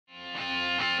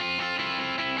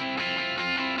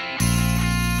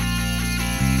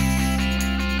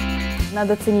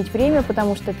Надо ценить время,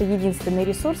 потому что это единственный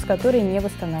ресурс, который не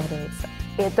восстанавливается.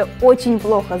 Это очень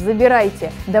плохо,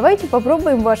 забирайте. Давайте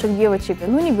попробуем ваших девочек.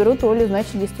 Ну, не берут Олю,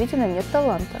 значит, действительно нет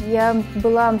таланта. Я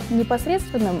была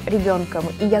непосредственным ребенком,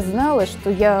 и я знала, что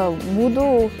я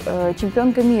буду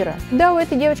чемпионкой мира. Да, у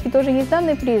этой девочки тоже есть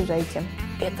данные, приезжайте.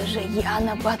 Это же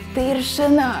Яна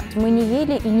Батыршина! Мы не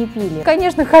ели и не пили.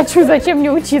 Конечно, хочу, зачем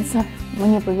мне учиться?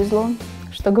 Мне повезло.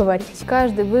 Что говорить.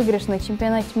 Каждый выигрыш на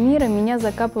чемпионате мира меня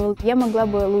закапывал. Я могла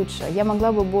бы лучше, я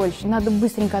могла бы больше. Надо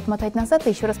быстренько отмотать назад и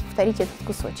еще раз повторить этот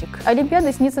кусочек.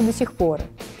 Олимпиада снится до сих пор.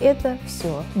 Это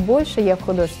все. Больше я в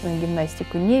художественную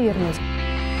гимнастику не вернусь.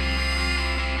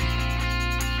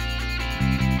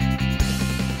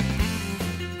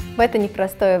 В это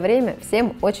непростое время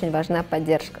всем очень важна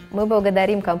поддержка. Мы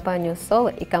благодарим компанию «Соло»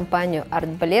 и компанию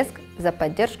 «Артблеск» за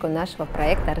поддержку нашего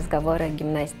проекта «Разговоры о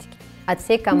гимнастике». От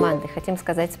всей команды хотим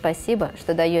сказать спасибо,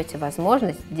 что даете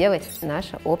возможность делать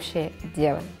наше общее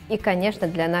дело. И, конечно,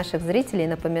 для наших зрителей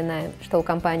напоминаем, что у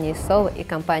компании «Соло» и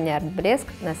компании «Артблеск»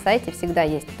 на сайте всегда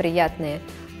есть приятные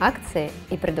акции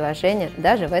и предложения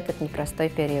даже в этот непростой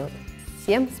период.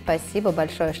 Всем спасибо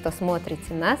большое, что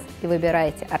смотрите нас и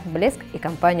выбираете «Артблеск» и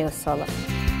компанию «Соло».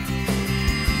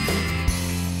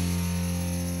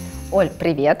 Оль,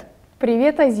 привет!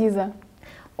 Привет, Азиза!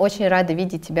 Очень рада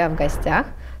видеть тебя в гостях.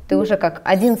 Ты уже как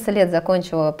 11 лет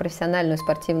закончила профессиональную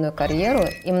спортивную карьеру,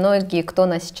 и многие, кто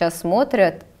нас сейчас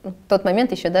смотрят, в тот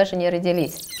момент еще даже не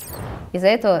родились. Из-за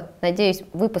этого, надеюсь,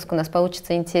 выпуск у нас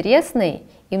получится интересный,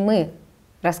 и мы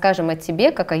расскажем о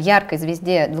тебе, как о яркой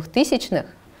звезде 2000-х,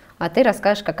 а ты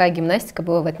расскажешь, какая гимнастика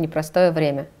была в это непростое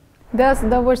время. Да, с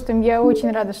удовольствием. Я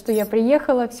очень рада, что я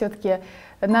приехала, все-таки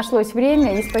нашлось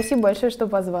время, и спасибо большое, что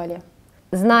позвали.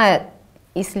 Зная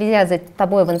и следя за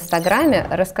тобой в Инстаграме,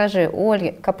 расскажи, у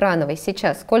Ольги Капрановой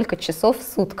сейчас сколько часов в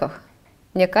сутках?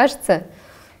 Мне кажется,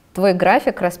 твой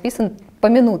график расписан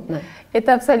поминутно.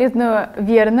 Это абсолютно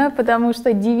верно, потому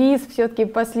что девиз все-таки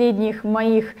последних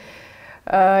моих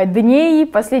дней,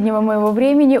 последнего моего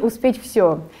времени — успеть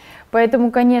все.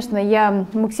 Поэтому, конечно, я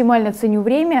максимально ценю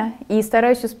время и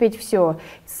стараюсь успеть все.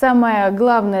 Самая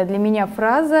главная для меня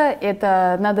фраза —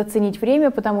 это «надо ценить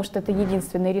время, потому что это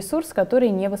единственный ресурс, который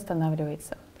не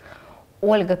восстанавливается».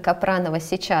 Ольга Капранова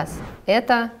сейчас —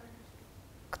 это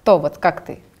кто, вот как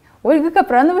ты? Ольга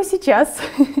Капранова сейчас.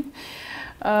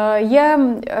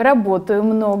 Я работаю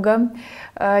много.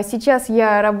 Сейчас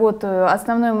я работаю,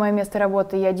 основное мое место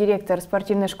работы, я директор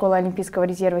спортивной школы Олимпийского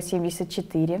резерва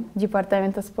 74,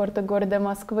 департамента спорта города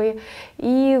Москвы.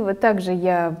 И также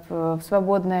я в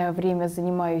свободное время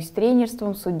занимаюсь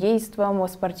тренерством, судейством,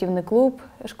 спортивный клуб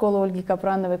школы Ольги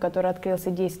Капрановой, который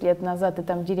открылся 10 лет назад, и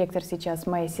там директор сейчас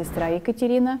моя сестра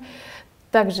Екатерина.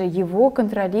 Также его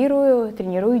контролирую,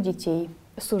 тренирую детей.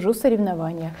 Сужу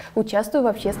соревнования, участвую в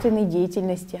общественной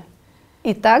деятельности.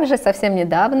 И также совсем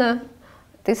недавно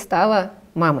ты стала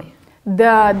мамой.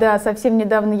 Да, совсем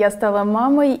недавно я стала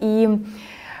мамой, и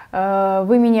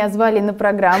вы меня звали на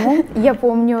программу. Я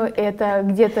помню, это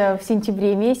где-то в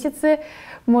сентябре месяце,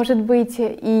 может быть,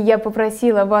 и я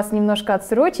попросила вас немножко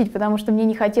отсрочить, потому что мне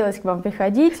не хотелось к вам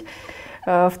приходить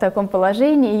в таком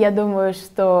положении. Я думаю,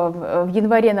 что в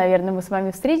январе, наверное, мы с вами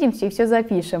встретимся и все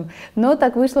запишем. Но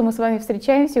так вышло, мы с вами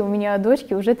встречаемся, у меня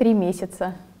дочке уже 3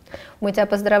 месяца. Мы тебя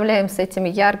поздравляем с этим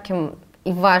ярким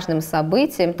и важным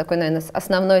событием, такой, наверное,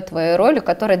 основной твоей ролью,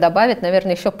 которая добавит,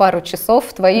 наверное, еще пару часов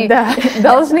в твои... Да,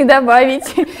 должны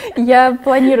добавить. Я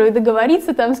планирую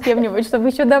договориться там с кем-нибудь, чтобы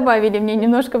еще добавили мне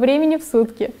немножко времени в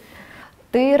сутки.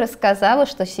 Ты рассказала,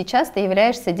 что сейчас ты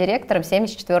являешься директором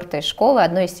 74-й школы,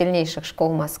 одной из сильнейших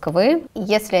школ Москвы. И,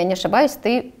 если я не ошибаюсь,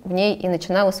 ты в ней и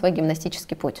начинала свой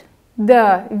гимнастический путь.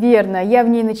 Да, верно. Я в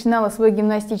ней начинала свой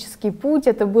гимнастический путь.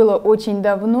 Это было очень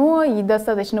давно и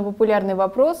достаточно популярный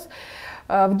вопрос.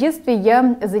 В детстве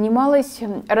я занималась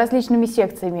различными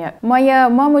секциями. Моя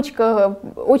мамочка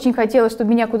очень хотела, чтобы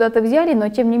меня куда-то взяли, но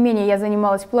тем не менее я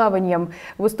занималась плаванием,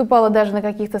 выступала даже на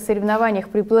каких-то соревнованиях,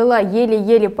 приплыла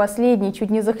еле-еле последней, чуть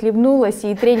не захлебнулась,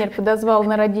 и тренер подозвал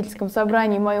на родительском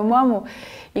собрании мою маму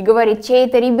и говорит: «Чей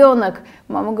это ребенок?»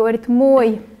 Мама говорит: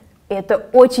 «Мой». Это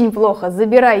очень плохо,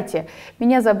 забирайте.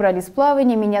 Меня забрали с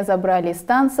плавания, меня забрали с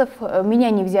танцев, меня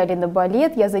не взяли на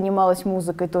балет, я занималась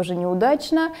музыкой тоже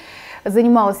неудачно,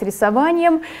 занималась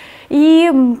рисованием, и,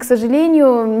 к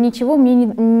сожалению, ничего мне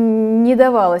не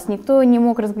давалось, никто не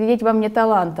мог разглядеть во мне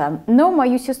таланта. Но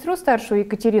мою сестру, старшую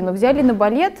Екатерину, взяли на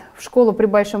балет в школу при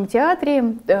Большом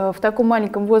театре, в таком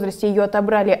маленьком возрасте ее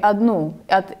отобрали одну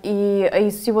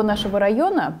из всего нашего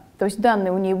района, то есть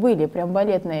данные у нее были, прям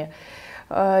балетные,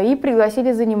 и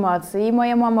пригласили заниматься. И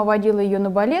моя мама водила ее на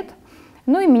балет,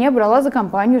 ну и меня брала за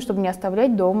компанию, чтобы не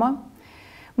оставлять дома.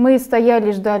 Мы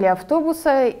стояли, ждали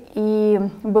автобуса, и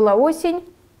была осень.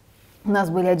 У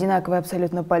нас были одинаковые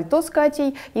абсолютно пальто с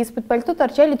Катей, и из-под пальто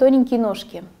торчали тоненькие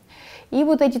ножки. И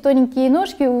вот эти тоненькие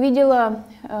ножки увидела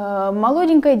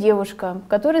молоденькая девушка,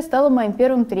 которая стала моим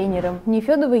первым тренером,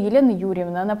 Нефедова Елена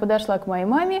Юрьевна. Она подошла к моей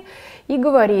маме и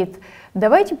говорит: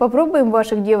 давайте попробуем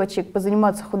ваших девочек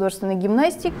позаниматься художественной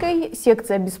гимнастикой,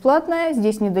 секция бесплатная,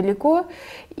 здесь недалеко,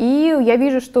 и я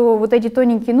вижу, что вот эти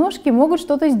тоненькие ножки могут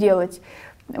что-то сделать.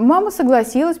 Мама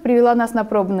согласилась, привела нас на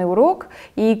пробный урок,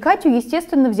 и Катю,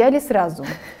 естественно, взяли сразу.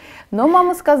 Но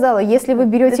мама сказала: если вы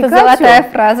берете Катю, золотая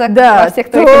фраза, да, во всех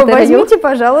то твоих интервью. возьмите,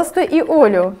 пожалуйста, и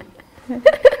Олю.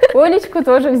 Олечку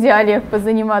тоже взяли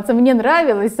позаниматься. Мне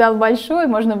нравилось, зал большой,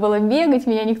 можно было бегать,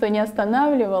 меня никто не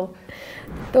останавливал.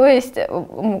 То есть,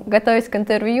 готовясь к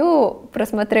интервью,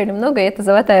 просмотрели много, и это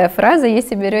золотая фраза: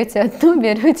 если берете одну,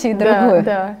 берете и другую.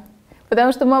 Да, да.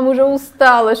 Потому что мама уже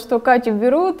устала, что Катю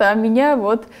берут, а меня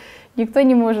вот никто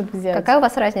не может взять. Какая у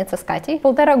вас разница с Катей?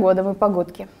 1,5 года, мы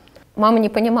погодки. Мама не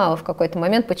понимала в какой-то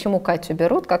момент, почему Катю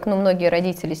берут, как многие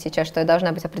родители сейчас, что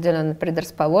должна быть определенная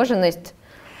предрасположенность.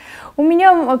 У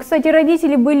меня, кстати,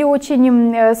 родители были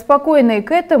очень спокойны к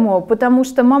этому, потому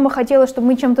что мама хотела, чтобы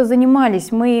мы чем-то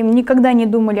занимались. Мы никогда не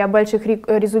думали о больших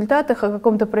результатах, о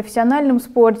каком-то профессиональном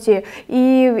спорте.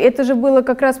 И это же было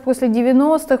как раз после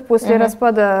 90-х, после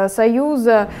распада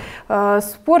Союза.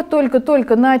 Спорт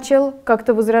только-только начал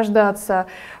как-то возрождаться.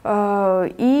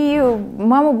 И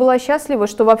мама была счастлива,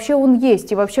 что вообще он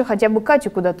есть, и вообще хотя бы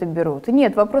Катю куда-то берут. И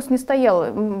нет, вопрос не стоял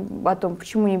о том,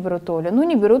 почему не берут Олю. Ну,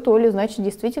 не берут Олю, значит,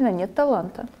 действительно нет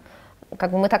таланта.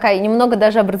 Как бы мы такая немного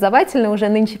даже образовательная уже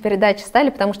нынче передача стали,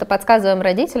 потому что подсказываем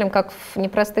родителям, как в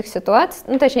непростых ситуациях,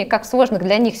 ну, точнее, как в сложных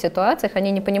для них ситуациях,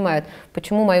 они не понимают,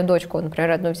 почему мою дочку,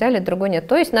 например, одну взяли, другую нет.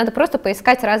 То есть надо просто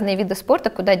поискать разные виды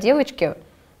спорта, куда девочки...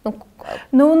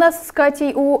 Но у нас с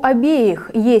Катей у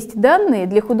обеих есть данные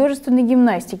для художественной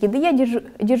гимнастики. Да я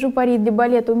держу пари для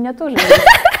балета, у меня тоже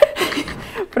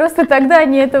есть. Просто тогда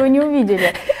они этого не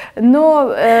увидели.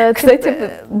 Но,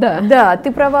 кстати, да,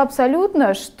 ты права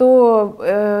абсолютно, что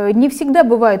не всегда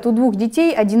бывает у двух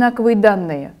детей одинаковые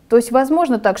данные. То есть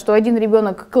возможно так, что один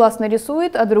ребенок классно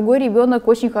рисует, а другой ребенок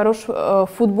очень хорош в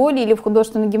футболе или в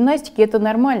художественной гимнастике, это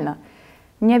нормально.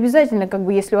 Не обязательно, как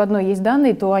бы, если у одной есть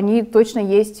данные, то они точно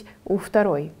есть у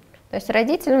второй. То есть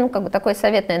родителям, как бы такой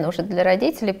совет, наверное, уже для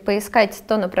родителей, поискать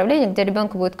то направление, где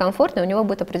ребенку будет комфортно, и у него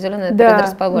будет определенная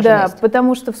предрасположенность. Да,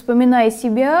 потому что, вспоминая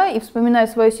себя и вспоминая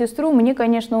свою сестру, мне,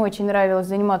 конечно, очень нравилось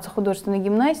заниматься художественной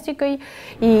гимнастикой,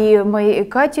 и моей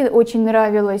Кате очень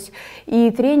нравилось, и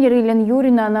тренер Елена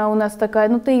Юрьевна, она у нас такая,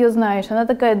 ну ты ее знаешь, она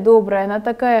такая добрая, она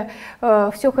такая,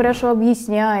 все хорошо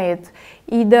объясняет.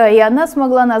 И да, и она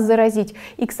смогла нас заразить.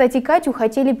 И, кстати, Катю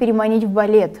хотели переманить в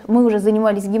балет. Мы уже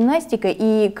занимались гимнастикой,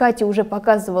 и Катя уже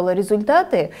показывала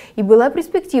результаты, и была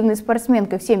перспективной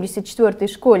спортсменкой в 74-й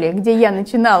школе, где я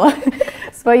начинала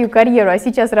свою карьеру, а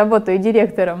сейчас работаю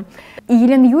директором. И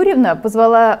Елена Юрьевна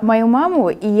позвала мою маму,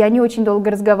 и они очень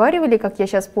долго разговаривали, как я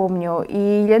сейчас помню, и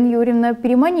Елена Юрьевна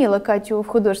переманила Катю в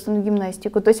художественную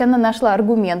гимнастику. То есть она нашла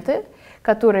аргументы,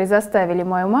 которые заставили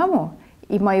мою маму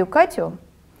и мою Катю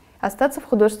остаться в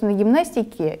художественной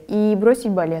гимнастике и бросить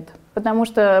балет. Потому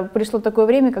что пришло такое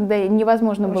время, когда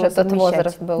невозможно было совмещать. Тот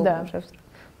возраст был. Да. Уже.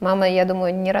 Мама, я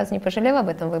думаю, ни разу не пожалела об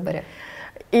этом выборе?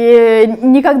 И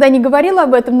никогда не говорила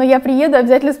об этом, но я приеду,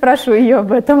 обязательно спрошу ее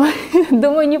об этом.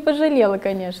 Думаю, не пожалела,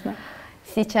 конечно.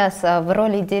 Сейчас в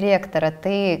роли директора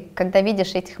ты, когда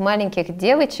видишь этих маленьких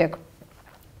девочек,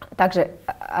 также...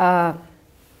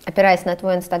 Опираясь на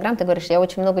твой Инстаграм, ты говоришь, я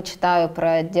очень много читаю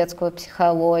про детскую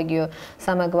психологию.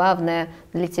 Самое главное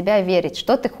для тебя верить.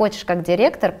 Что ты хочешь как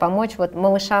директор помочь вот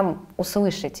малышам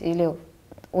услышать или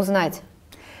узнать?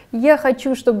 Я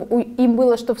хочу, чтобы им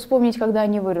было что вспомнить, когда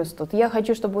они вырастут. Я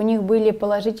хочу, чтобы у них были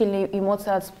положительные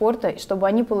эмоции от спорта, чтобы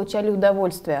они получали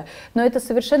удовольствие. Но это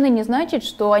совершенно не значит,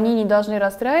 что они не должны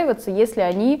расстраиваться, если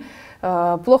они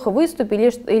плохо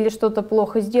выступили или что-то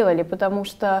плохо сделали, потому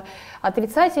что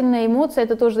отрицательная эмоция –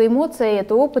 это тоже эмоция,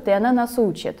 это опыт, и она нас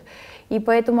учит. И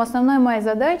поэтому основная моя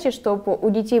задача, чтобы у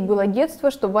детей было детство,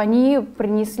 чтобы они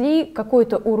принесли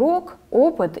какой-то урок,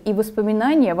 опыт и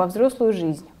воспоминания во взрослую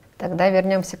жизнь. Тогда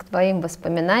вернемся к твоим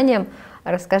воспоминаниям.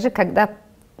 Расскажи, когда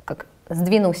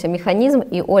сдвинулся механизм,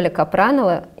 и Оля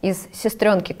Капранова из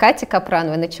сестренки Кати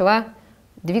Капрановой начала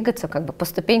двигаться как бы по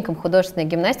ступенькам художественной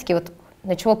гимнастики. Вот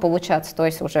начало получаться, то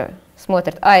есть уже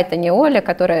смотрят, а это не Оля,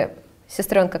 которая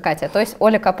сестренка Катя, то есть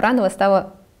Оля Капранова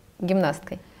стала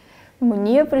гимнасткой.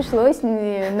 Мне пришлось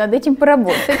над этим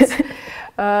поработать,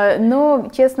 но,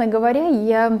 честно говоря,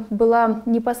 я была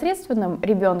непосредственным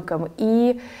ребенком,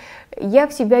 и я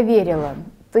в себя верила,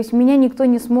 то есть меня никто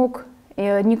не смог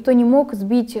никто не мог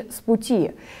сбить с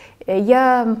пути.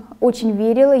 Я очень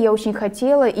верила, я очень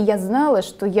хотела, и я знала,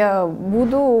 что я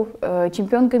буду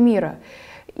чемпионкой мира.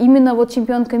 Именно вот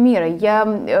чемпионка мира. Я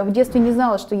в детстве не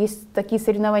знала, что есть такие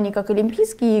соревнования, как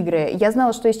Олимпийские игры. Я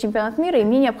знала, что есть чемпионат мира, и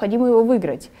мне необходимо его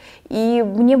выиграть. И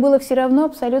мне было все равно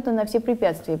абсолютно на все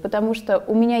препятствия, потому что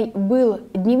у меня был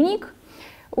дневник.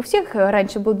 У всех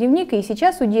раньше был дневник, и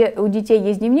сейчас у детей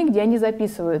есть дневник, где они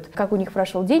записывают, как у них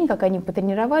прошел день, как они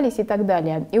потренировались и так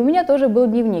далее. И у меня тоже был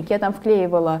дневник. Я там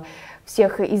вклеивала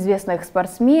всех известных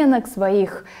спортсменок,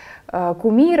 своих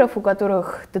кумиров, у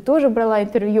которых ты тоже брала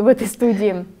интервью в этой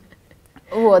студии.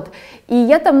 Вот. И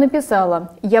я там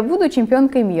написала: я буду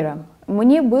чемпионкой мира.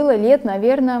 Мне было лет,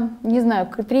 наверное, не знаю,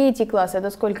 3 класс, это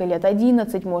сколько лет?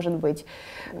 11, может быть.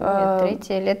 Нет,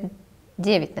 3 лет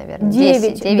 9, наверное.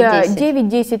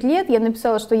 9-10 лет я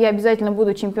написала, что я обязательно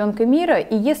буду чемпионкой мира,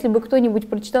 и если бы кто-нибудь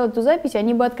прочитал эту запись,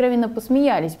 они бы откровенно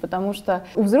посмеялись, потому что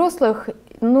у взрослых,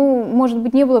 ну, может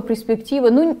быть, не было перспективы,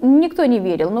 ну, никто не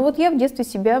верил, но вот я в детстве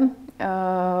себя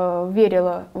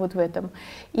верила вот в этом.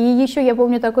 И еще я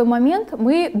помню такой момент,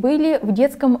 мы были в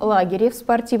детском лагере, в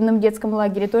спортивном детском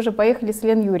лагере, тоже поехали с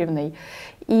Еленой Юрьевной.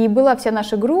 И была вся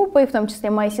наша группа, и в том числе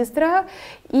моя сестра,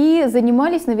 и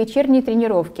занимались на вечерней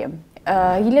тренировке.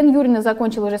 Елена Юрьевна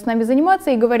закончила уже с нами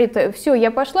заниматься и говорит: все, я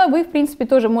пошла, вы, в принципе,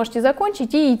 тоже можете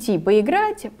закончить и идти,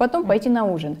 поиграть, потом пойти на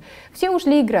ужин. Все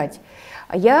ушли играть,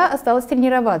 а я осталась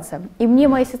тренироваться. И мне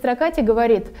моя сестра Катя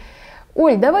говорит: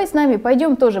 Оль, давай с нами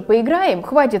пойдем тоже поиграем,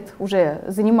 хватит уже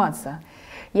заниматься.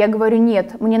 Я говорю: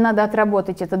 нет, мне надо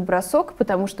отработать этот бросок,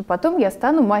 потому что потом я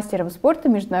стану мастером спорта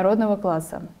международного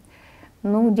класса.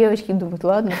 Ну, девочки думают: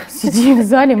 ладно, сиди в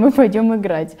зале, мы пойдем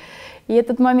играть. И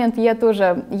этот момент я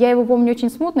его помню очень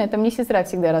смутно, это мне сестра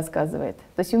всегда рассказывает.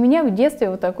 То есть у меня в детстве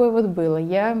вот такое вот было,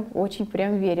 я очень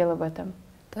прям верила в это.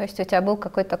 То есть у тебя был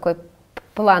какой-то такой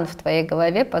план в твоей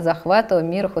голове по захвату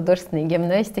мира художественной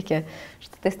гимнастики,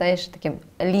 что ты станешь таким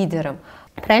лидером.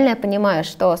 Правильно я понимаю,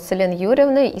 что с Еленой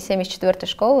Юрьевной и 74-й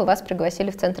школы вас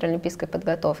пригласили в Центр олимпийской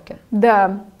подготовки?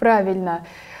 Да, правильно.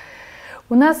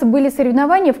 У нас были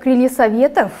соревнования в крылья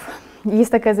советов.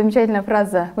 Есть такая замечательная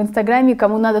фраза в Инстаграме: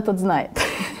 кому надо, тот знает.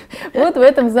 Вот в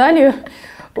этом зале,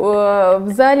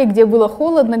 где было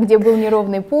холодно, где был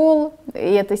неровный пол,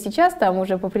 и это сейчас там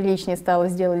уже поприличнее стало,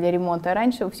 сделали ремонт, а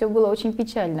раньше все было очень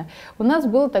печально. У нас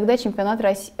был тогда чемпионат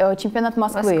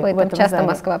Москвы в этом часто зале.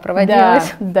 Москва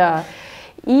проводилась. Да.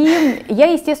 И я,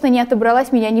 естественно, не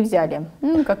отобралась, меня не взяли,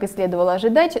 как и следовало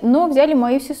ожидать, но взяли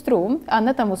мою сестру,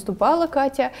 она там выступала,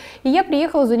 Катя, и я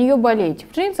приехала за нее болеть.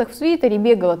 В джинсах, в свитере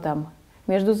бегала там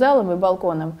между залом и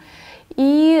балконом.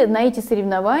 И на эти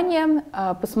соревнования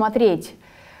посмотреть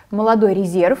молодой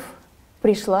резерв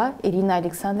пришла Ирина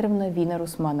Александровна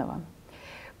Усманова.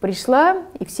 Пришла,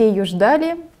 и все ее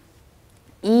ждали,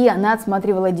 и она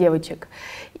отсматривала девочек.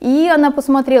 И она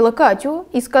посмотрела Катю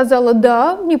и сказала: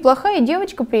 да, неплохая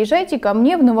девочка, приезжайте ко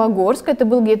мне в Новогорск. Это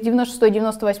был где-то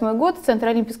 96-98 год, Центра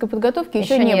олимпийской подготовки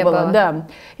еще не было. Да,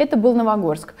 это был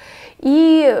Новогорск.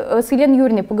 И с Еленой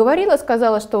Юрьевной поговорила,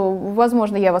 сказала, что,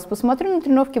 возможно, я вас посмотрю на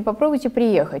тренировке, попробуйте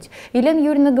приехать. Елена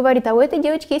Юрьевна говорит: а у этой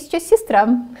девочки есть сейчас сестра.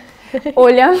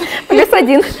 Оля.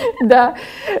 +1. Да.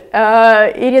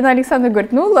 Ирина Александровна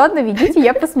говорит: ну ладно, ведите,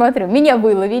 я посмотрю. Меня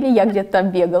выловили, я где-то там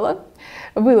бегала.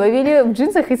 Выловили в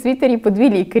джинсах и свитере,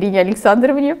 подвели к Ирине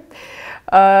Александровне.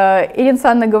 Ирина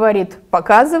Александровна говорит: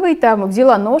 показывай, там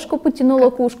взяла ножку, потянула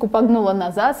кушку, погнула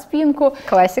назад спинку.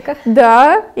 Классика.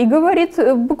 Да, и говорит,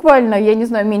 буквально, я не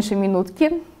знаю, меньше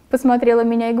минутки, посмотрела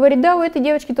меня и говорит: да, у этой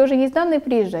девочки тоже есть данные,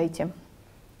 приезжайте.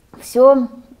 Все,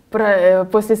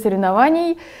 после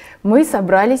соревнований мы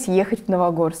собрались ехать в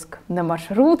Новогорск на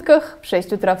маршрутках, в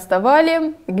 6 утра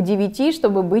вставали, к 9,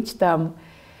 чтобы быть там.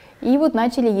 И вот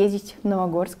начали ездить в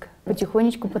Новогорск,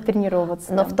 потихонечку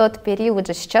потренироваться. Но в тот период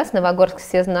же сейчас Новогорск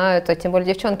все знают, а тем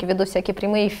более девчонки ведут всякие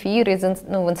прямые эфиры,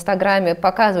 в Инстаграме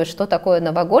показывают, что такое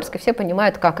Новогорск, и все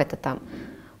понимают, как это там.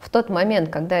 В тот момент,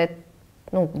 когда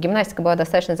гимнастика была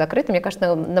достаточно закрыта, мне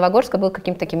кажется, Новогорск был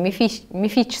каким-то таким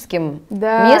мифическим местом,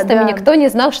 да. И никто не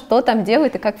знал, что там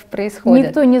делают и как происходит.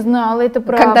 Никто не знал, это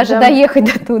правда. Как даже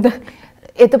доехать до туда.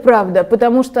 Это правда,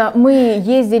 потому что мы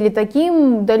ездили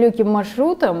таким далеким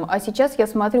маршрутом, а сейчас я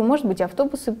смотрю, может быть,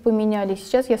 автобусы поменялись,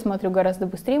 сейчас я смотрю, гораздо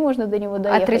быстрее можно до него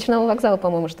доехать. От речного вокзала,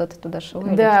 по-моему, что-то туда шло.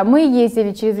 Да, мы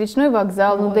ездили через речной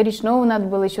вокзал, но до речного надо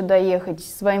было еще доехать,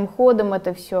 своим ходом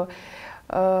это все.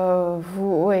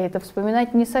 Ой, это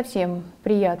вспоминать не совсем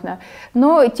приятно.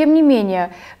 Но, тем не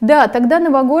менее, да, тогда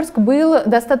Новогорск был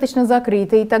достаточно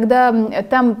закрытый, и тогда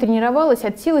там тренировалось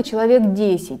от силы человек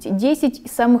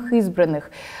 10 самых избранных.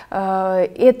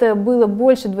 Это было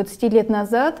больше 20 лет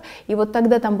назад, и вот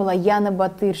тогда там была Яна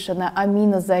Батыршина,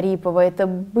 Амина Зарипова, это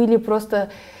были просто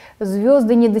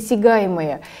звезды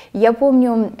недосягаемые. Я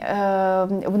помню,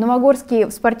 в Новогорске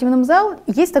в спортивном зале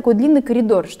есть такой длинный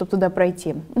коридор, чтобы туда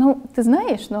пройти. Ну, ты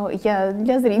знаешь, но я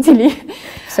для зрителей.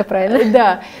 Все правильно.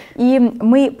 Да. И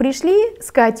мы пришли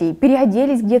с Катей,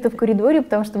 переоделись где-то в коридоре,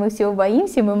 потому что мы всего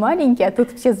боимся, мы маленькие, а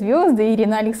тут все звезды,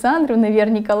 Ирина Александровна,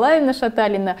 Вера Николаевна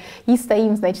Шаталина, и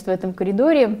стоим, значит, в этом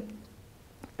коридоре,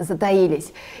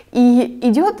 затаились. И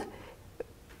идет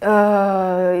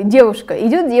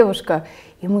девушка,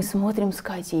 и мы смотрим с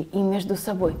Катей, и между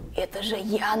собой, это же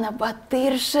Яна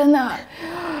Батыршина!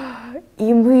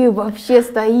 И мы вообще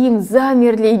стоим,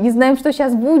 замерли, не знаем, что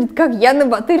сейчас будет, как Яна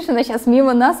Батыршина сейчас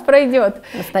мимо нас пройдет.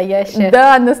 Настоящая.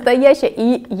 Да, настоящая.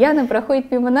 И Яна проходит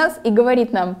мимо нас и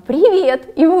говорит нам «Привет!»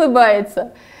 и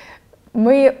улыбается.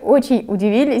 Мы очень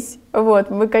удивились, вот,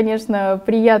 мы, конечно,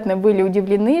 приятно были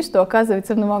удивлены, что,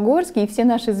 оказывается, в Новогорске и все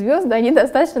наши звезды, они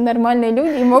достаточно нормальные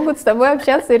люди и могут с тобой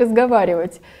общаться и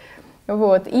разговаривать.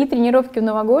 Вот. И тренировки в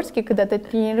Новогорске, когда ты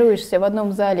тренируешься в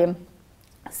одном зале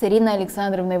с Ириной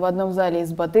Александровной, в одном зале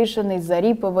с Батышиной, с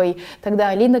Зариповой, тогда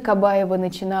Алина Кабаева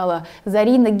начинала,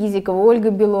 Зарина Гизикова,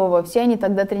 Ольга Белова, все они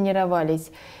тогда тренировались.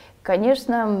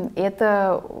 Конечно,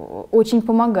 это очень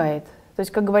помогает. То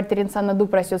есть, как говорит Ринсан,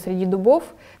 дуб растет среди дубов,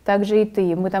 так же и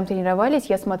ты. Мы там тренировались,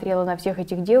 я смотрела на всех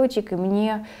этих девочек, и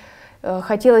мне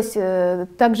хотелось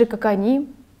так же, как они,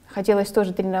 хотелось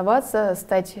тоже тренироваться,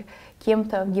 стать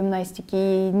кем-то в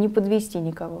гимнастике и не подвести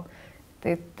никого.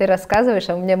 Ты рассказываешь,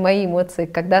 а у меня мои эмоции.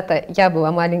 Когда-то я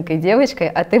была маленькой девочкой,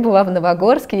 а ты была в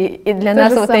Новогорске, и для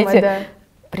нас вот эти... Да.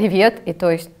 Привет, и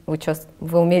то есть вы что,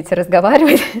 вы умеете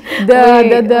разговаривать? Да,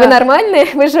 вы нормальные,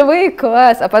 вы живые,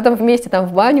 класс, а потом вместе там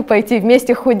в баню пойти,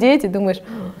 вместе худеть, и думаешь,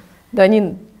 да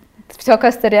они, все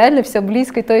оказывается реально, все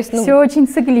близко, то есть... Все очень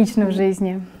циклично в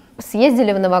жизни.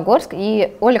 Съездили в Новогорск,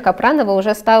 и Ольга Капранова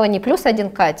уже стала не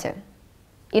 +1 Кате,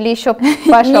 или еще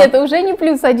Паша? Нет, уже не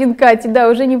 +1 Кате, да,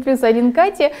 уже не +1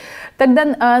 Кате. Тогда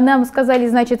нам сказали,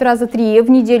 значит, раза 3 в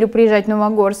неделю приезжать в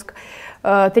Новогорск,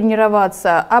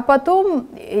 тренироваться, а потом,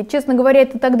 честно говоря,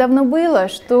 это так давно было,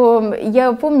 что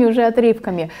я помню уже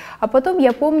отрывками, а потом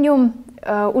я помню,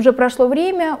 уже прошло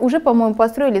время, уже, по-моему,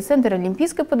 построили центр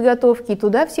олимпийской подготовки, и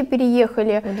туда все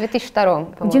переехали. В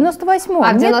 2002-м, В 98-м,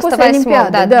 в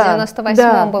 98-м, да, в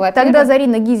 98-м была первая. Тогда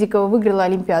Зарина Гизикова выиграла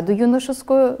Олимпиаду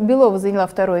юношескую, Белова заняла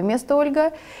 2-е место,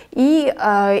 Ольга, и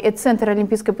центр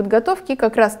олимпийской подготовки,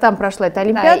 как раз там прошла эта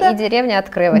Олимпиада. Да, и деревня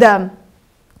открылась. Да.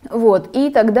 Вот,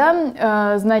 и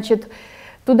тогда, значит,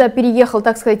 туда переехал,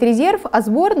 так сказать, резерв, а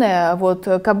сборная, вот,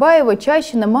 Кабаева,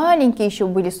 Чащина, маленькие еще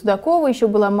были, Судакова еще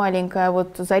была маленькая, а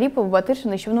вот Зарипова,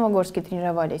 Батышина еще в Новогорске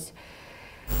тренировались.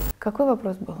 Какой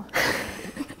вопрос был?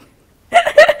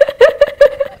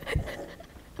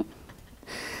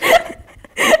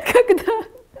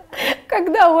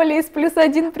 Когда Оля из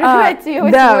 +1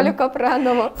 превратилась в Олю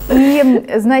Капранову. И,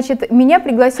 значит, меня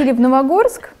пригласили в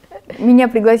Новогорск,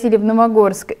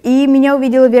 и меня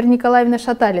увидела Вера Николаевна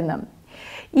Шаталина.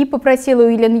 И попросила у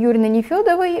Елены Юрьевны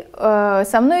Нефедовой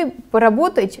со мной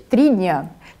поработать 3 дня.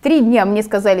 3 дня мне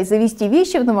сказали завести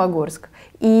вещи в Новогорск,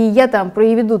 и я там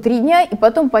проведу 3 дня, и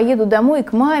потом поеду домой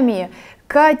к маме,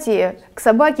 к Кате, к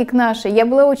собаке, к нашей. Я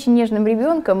была очень нежным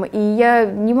ребенком, и я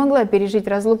не могла пережить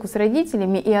разлуку с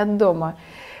родителями и от дома.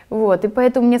 Вот, и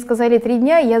поэтому мне сказали 3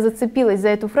 дня, я зацепилась за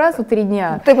эту фразу 3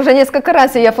 дня. Ты уже несколько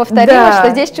раз ее повторила, да. Что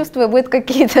здесь чувства будут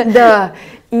какие-то. Да,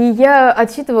 и я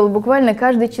отсчитывала буквально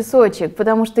каждый часочек,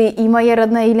 потому что и моя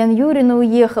родная Елена Юрьевна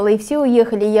уехала, и все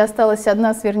уехали, и я осталась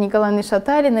одна с Верой Николаевной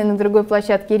Шаталиной, на другой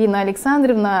площадке Ирина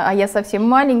Александровна, а я совсем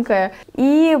маленькая.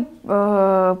 И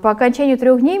по окончанию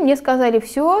 3 дней мне сказали: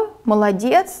 все,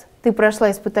 молодец, ты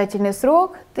прошла испытательный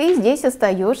срок, ты здесь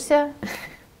остаешься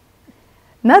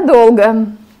надолго.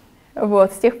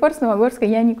 Вот, с тех пор с Новогорска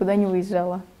я никуда не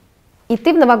выезжала. И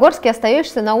ты в Новогорске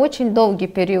остаешься на очень долгий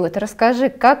период. Расскажи,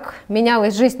 как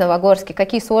менялась жизнь в Новогорске,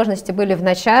 какие сложности были в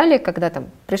начале, когда там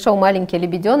пришел маленький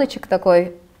лебеденочек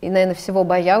такой, и, наверное, всего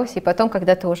боялся, и потом,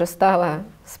 когда ты уже стала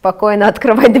спокойно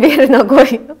открывать дверь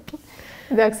ногой.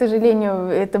 Да, к сожалению,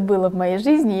 это было в моей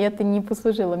жизни, и это не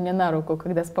послужило мне на руку,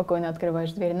 когда спокойно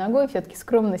открываешь дверь ногой. Все-таки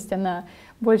скромность, она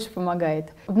больше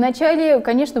помогает. Вначале,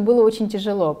 конечно, было очень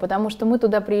тяжело, потому что мы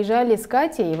туда приезжали с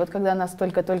Катей, и вот когда нас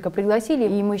только-только пригласили,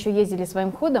 и мы еще ездили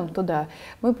своим ходом туда,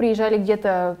 мы приезжали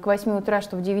где-то к 8 утра,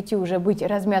 чтобы в 9 уже быть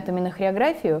размятыми на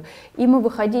хореографию, и мы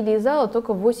выходили из зала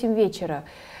только в 8 вечера.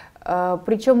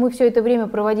 Причем мы все это время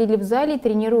проводили в зале,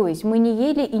 тренируясь. Мы не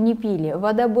ели и не пили.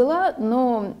 Вода была,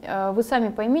 но вы сами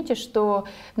поймите, что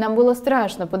нам было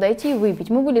страшно подойти и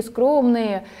выпить. Мы были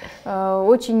скромные,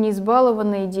 очень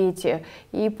неизбалованные дети.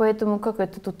 И поэтому как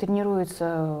это тут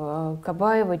тренируются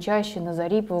Кабаева, Чащина,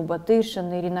 Зарипова,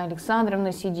 Батышина, Ирина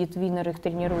Александровна сидит, Винер их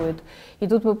тренирует. И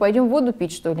тут мы пойдем воду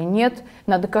пить, что ли? Нет,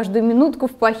 надо каждую минутку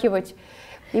впахивать.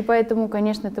 И поэтому,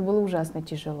 конечно, это было ужасно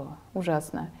тяжело,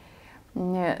 ужасно.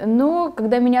 Но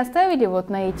когда меня оставили вот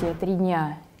на эти 3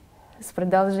 дня с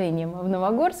продолжением в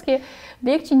Новогорске,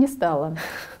 легче не стало.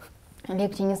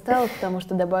 Легче не стало, потому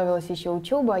что добавилась еще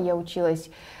учеба. Я училась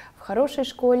в хорошей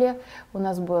школе. У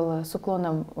нас был с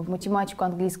уклоном в математику,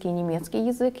 английский и немецкий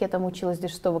язык. Я там училась до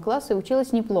 6 класса и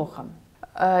училась неплохо.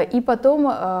 И потом,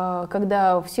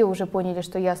 когда все уже поняли,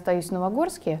 что я остаюсь в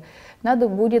Новогорске, надо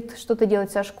будет что-то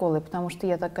делать со школой, потому что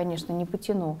я так, конечно, не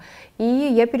потяну. И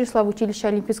я перешла в училище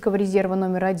Олимпийского резерва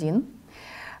номер 1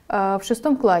 в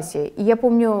 6 классе. И я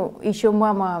помню, еще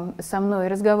мама со мной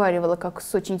разговаривала как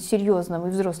с очень серьезным и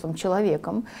взрослым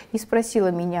человеком и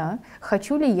спросила меня,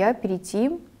 хочу ли я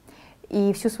перейти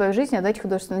и всю свою жизнь отдать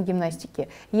художественной гимнастике.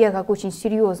 Я, как очень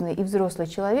серьезный и взрослый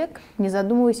человек, не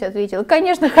задумываясь, ответила,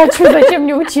 конечно, хочу, зачем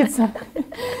мне учиться?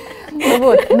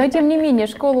 Вот. Но, тем не менее,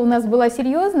 школа у нас была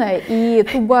серьезная, и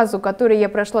ту базу, которую я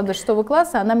прошла до 6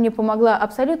 класса, она мне помогла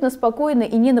абсолютно спокойно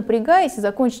и не напрягаясь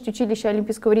закончить училище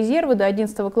Олимпийского резерва до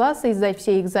 11 класса и сдать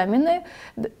все экзамены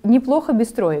неплохо, без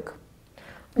троек.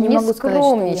 Не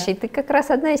скромничай, ты как раз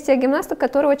одна из тех гимнасток,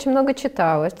 которая очень много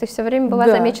читала. Ты все время была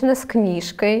замечена с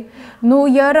книжкой. Ну,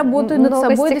 я работаю над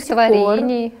собой до сих пор.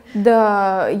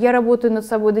 Да, я работаю над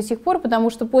собой до сих пор, потому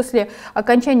что после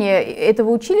окончания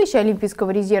этого училища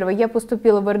Олимпийского резерва я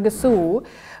поступила в РГСУ,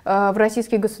 в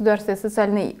Российский государственный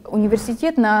социальный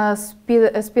университет на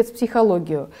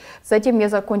спецпсихологию. Затем я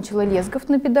закончила Лесгов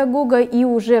на педагога, и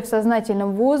уже в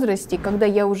сознательном возрасте, когда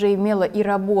я уже имела и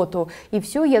работу, и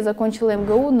все, я закончила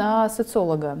МГУ на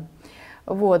социолога.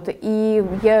 Вот. И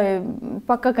я,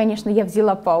 пока, конечно, я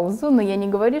взяла паузу, но я не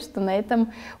говорю, что на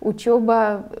этом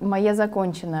учеба моя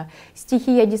закончена.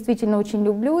 Стихи я действительно очень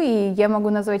люблю, и я могу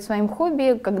назвать своим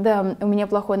хобби. Когда у меня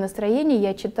плохое настроение,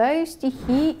 я читаю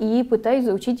стихи и пытаюсь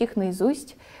заучить их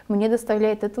наизусть. Мне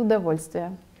доставляет это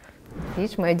удовольствие.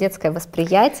 Видишь, мое детское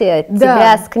восприятие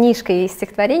тебя с книжкой и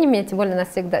стихотворениями, тем более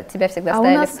тебя всегда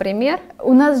ставили в пример.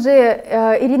 У нас же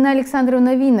Ирина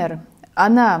Александровна Винер.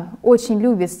 Она очень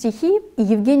любит стихи и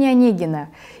Евгения Онегина.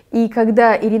 И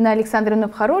когда Ирина Александровна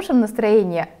в хорошем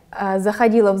настроении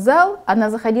заходила в зал, она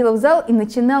заходила в зал и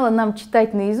начинала нам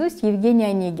читать наизусть Евгения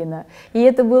Онегина. И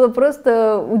это было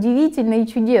просто удивительно и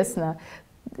чудесно.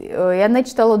 И она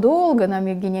читала долго нам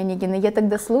Евгения Онегина. Я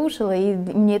тогда слушала, и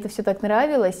мне это все так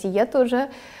нравилось. И я тоже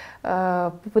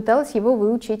попыталась его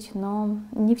выучить, но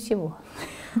не всего.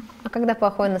 А когда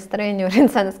плохое настроение у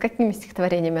Ринсана, с какими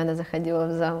стихотворениями она заходила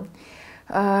в зал?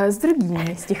 С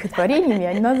другими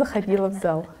стихотворениями она заходила в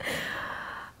зал.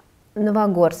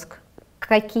 Новогорск.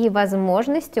 Какие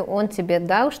возможности он тебе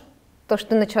дал, то,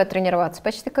 что ты начала тренироваться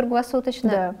почти круглосуточно?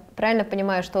 Да. Правильно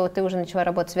понимаю, что ты уже начала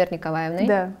работать с Верой Николаевной?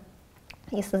 Да.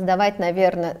 И создавать,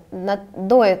 наверное,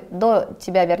 до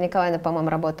тебя Вера Николаевна, по-моему,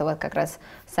 работала как раз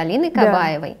с Алиной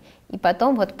Кабаевой. Да. И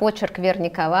потом вот почерк Веры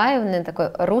Николаевны,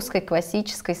 такой русской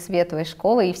классической светлой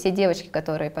школы, и все девочки,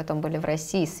 которые потом были в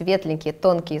России, светленькие,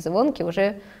 тонкие, звонкие,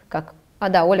 уже как,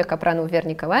 Ольга Капранова, Вера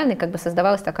Николаевна, как бы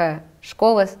создавалась такая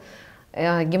школа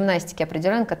гимнастики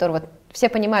определенной, которую вот все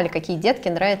понимали, какие детки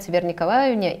нравятся Вере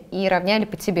Николаевне, и равняли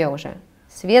по тебе уже.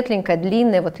 Светленькая,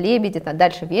 длинная, вот лебеди, а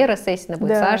дальше Вера Сесина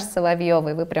будет, Саша Соловьева,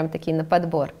 и вы прям такие на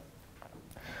подбор.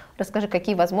 Расскажи,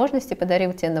 какие возможности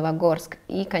подарил тебе Новогорск,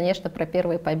 и, конечно, про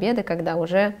первые победы, когда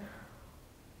уже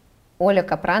Ольга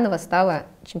Капранова стала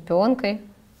чемпионкой.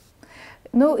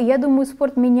 Ну, я думаю,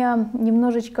 спорт меня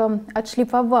немножечко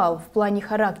отшлифовал в плане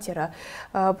характера,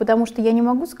 потому что я не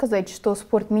могу сказать, что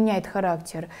спорт меняет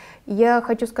характер. Я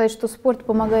хочу сказать, что спорт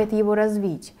помогает его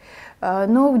развить.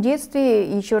 Но в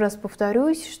детстве, еще раз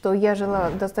повторюсь, что я жила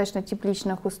в достаточно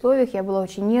тепличных условиях, я была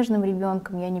очень нежным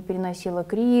ребенком, я не переносила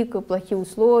крик, плохие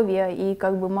условия, и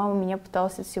как бы мама меня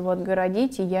пыталась от всего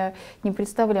отгородить, и я не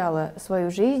представляла свою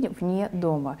жизнь вне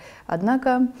дома.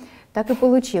 Однако так и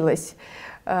получилось.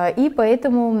 И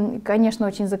поэтому, конечно,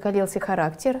 очень закалился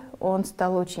характер, он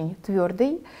стал очень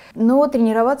твердый, но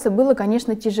тренироваться было,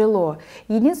 конечно, тяжело.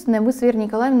 Единственное, мы с Верой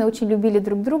Николаевной очень любили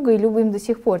друг друга и любим до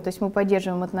сих пор, то есть мы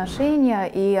поддерживаем отношения,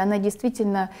 и она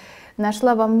действительно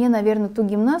нашла во мне, наверное, ту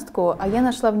гимнастку, а я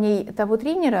нашла в ней того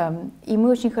тренера, и мы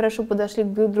очень хорошо подошли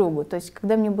друг к другу, то есть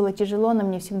когда мне было тяжело, она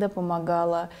мне всегда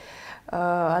помогала.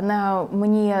 Она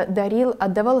мне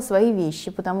отдавала свои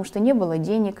вещи, потому что не было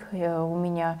денег у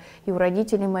меня, и у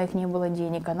родителей моих не было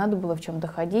денег, а надо было в чем-то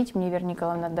ходить. Мне Вера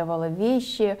Николаевна отдавала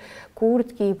вещи,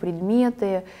 куртки,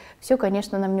 предметы. Все,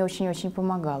 конечно, она мне очень-очень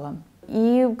помогала.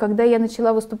 И когда я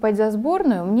начала выступать за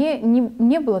сборную, мне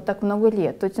не было так много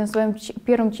лет. То есть на своем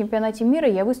первом чемпионате мира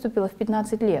я выступила в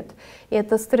 15 лет. И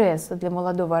это стресс для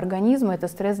молодого организма, это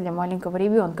стресс для маленького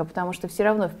ребенка, потому что все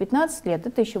равно в 15 лет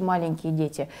это еще маленькие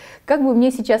дети. Как бы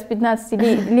мне сейчас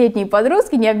 15-летние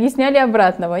подростки не объясняли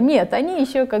обратного. Нет, они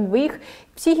еще как бы, их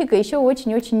психика еще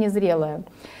очень-очень незрелая.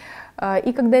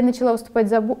 И когда я начала выступать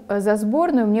за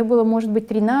сборную, мне было, может быть,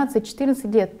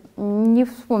 13-14 лет, не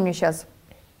вспомню сейчас.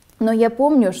 Но я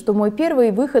помню, что мой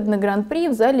первый выход на гран-при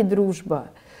в зале «Дружба».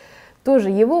 Тоже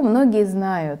его многие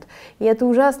знают. И это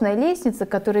ужасная лестница,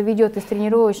 которая ведет из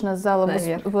тренировочного зала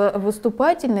в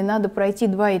выступательный. Надо пройти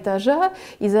 2 этажа.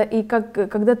 И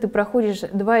когда ты проходишь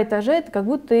 2 этажа, это как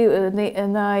будто ты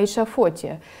на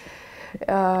эшафоте.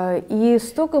 И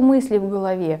столько мыслей в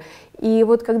голове. И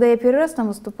вот когда я первый раз там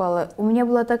выступала, у меня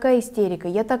была такая истерика,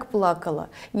 я так плакала,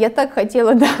 я так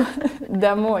хотела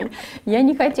домой, я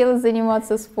не хотела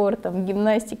заниматься спортом,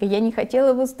 гимнастикой, я не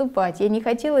хотела выступать, я не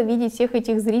хотела видеть всех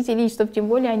этих зрителей, чтобы тем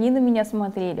более они на меня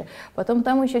смотрели. Потом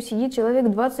там еще сидит человек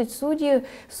 20 судей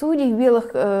в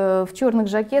белых, в черных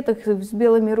жакетах с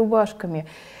белыми рубашками.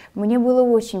 Мне было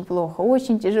очень плохо,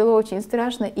 очень тяжело, очень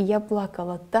страшно, и я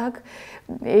плакала так.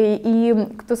 И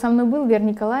кто со мной был, Вера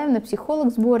Николаевна,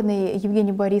 психолог сборной,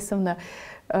 Евгения Борисовна,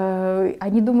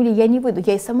 они думали, я не выйду.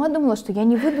 Я и сама думала, что я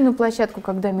не выйду на площадку,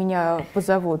 когда меня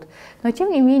позовут. Но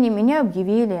тем не менее, меня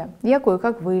объявили, я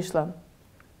кое-как вышла.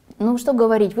 Ну, что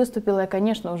говорить, выступила я,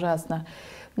 конечно, ужасно.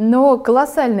 Но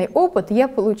колоссальный опыт я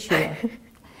получила.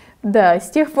 Да, с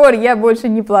тех пор я больше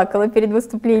не плакала перед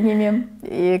выступлениями.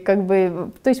 И как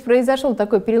бы, то есть произошел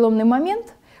такой переломный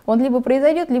момент, он либо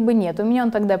произойдет, либо нет. У меня он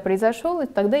тогда произошел, и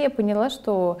тогда я поняла,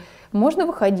 что можно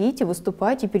выходить и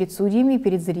выступать и перед судьями, и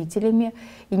перед зрителями,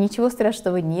 и ничего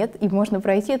страшного нет, и можно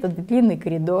пройти этот длинный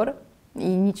коридор, и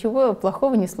ничего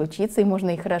плохого не случится, и можно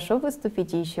и хорошо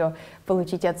выступить, и еще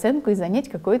получить оценку и занять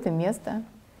какое-то место.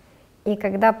 И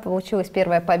когда получилась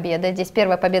первая победа, здесь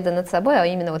первая победа над собой, а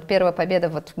именно вот первая победа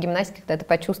вот в гимнастике, когда ты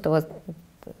почувствовала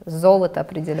золото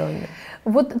определенное?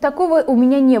 Вот такого у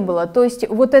меня не было. То есть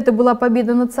вот это была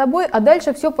победа над собой, а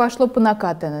дальше все пошло по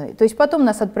накатанной. То есть потом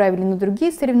нас отправили на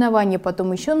другие соревнования,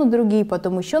 потом еще на другие,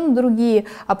 потом еще на другие.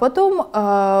 А потом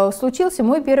случился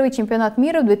мой первый чемпионат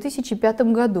мира в 2005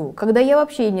 году, когда я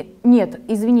вообще... Нет,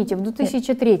 извините, в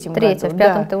 2003 году. В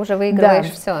пятом ты уже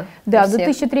выигрываешь все. Да, в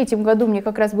 2003 году мне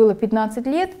как раз было 15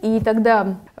 лет, и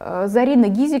тогда Зарина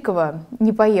Гизикова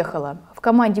не поехала. В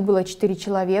команде было 4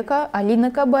 человека: Алина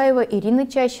Кабаева, Ирина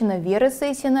Чащина, Вера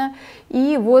Сесина.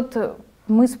 И вот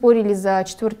мы спорили за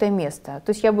 4-е место. То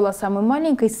есть я была самой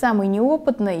маленькой, самой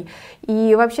неопытной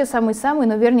и вообще самой-самой,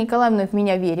 но Вера Николаевна в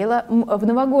меня верила. В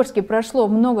Новогорске прошло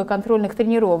много контрольных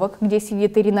тренировок, где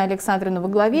сидит Ирина Александровна во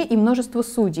главе и множество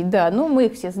судей. Да, ну мы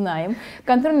их все знаем.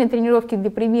 Контрольные тренировки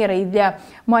для примера и для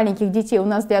маленьких детей у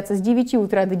нас длятся с 9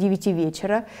 утра до 9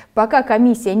 вечера, пока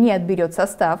комиссия не отберет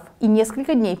состав, и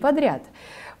несколько дней подряд.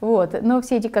 Вот. Но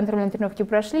все эти контрольные тренировки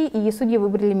прошли, и судьи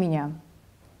выбрали меня.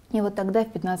 И вот тогда, в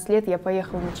 15 лет, я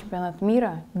поехала на чемпионат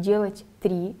мира делать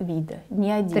 3 вида, не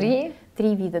один. 3?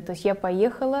 3 вида. То есть я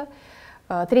поехала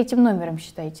 3-м номером,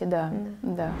 считайте, да.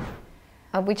 Да.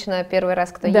 Обычно первый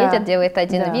раз, кто едет, делает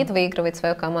один вид, выигрывает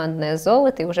свое командное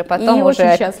золото, и уже потом и уже...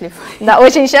 очень счастлив. Да,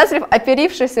 очень счастлив,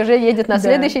 оперившись, уже едет на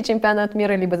следующий чемпионат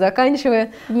мира, либо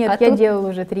заканчивает. Нет, я делала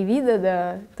уже 3 вида,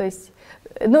 да. То есть...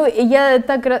 Ну, я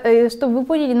так, чтобы вы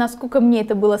поняли, насколько мне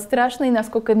это было страшно и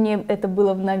насколько мне это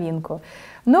было в новинку.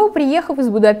 Но приехав из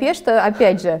Будапешта,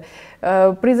 опять же,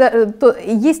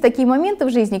 есть такие моменты в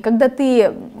жизни, когда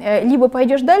ты либо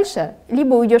пойдешь дальше,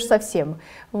 либо уйдешь совсем.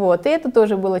 Вот. И это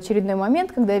тоже был очередной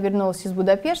момент, когда я вернулась из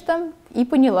Будапешта и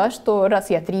поняла, что раз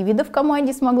я 3 вида в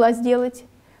команде смогла сделать,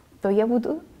 то я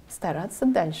буду стараться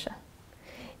дальше.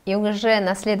 И уже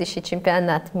на следующий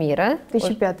чемпионат мира...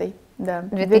 2005-й. да.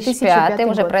 2005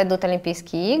 уже год. пройдут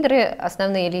Олимпийские игры,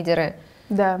 основные лидеры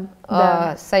да,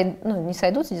 не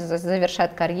сойдутся,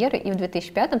 завершат карьеру, и в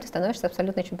 2005 ты становишься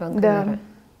абсолютной чемпионкой мира.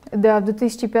 Да, в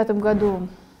 2005 году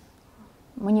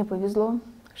мне повезло,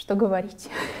 что говорить.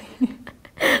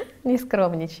 Не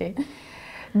скромничай.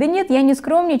 Да нет, я не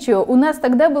скромничаю. У нас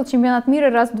тогда был чемпионат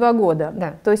мира раз в 2 года.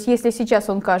 Да. То есть если сейчас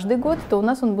он каждый год, то у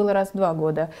нас он был раз в 2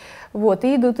 года. Вот.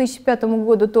 И к 2005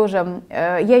 году тоже.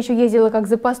 Я еще ездила как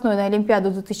запасной на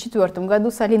Олимпиаду в 2004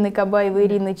 году с Алиной Кабаевой и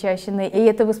Ириной Чащиной. И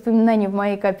это воспоминания в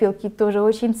моей копилке тоже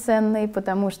очень ценные,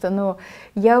 потому что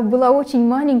я была очень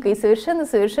маленькой и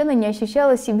совершенно не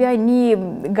ощущала себя ни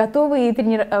готовой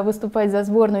выступать за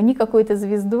сборную, ни какой-то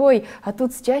звездой. А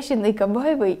тут с Чащиной и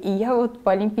Кабаевой, и я вот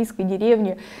по олимпийской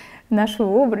деревне ношу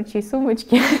обручи и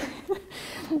сумочки.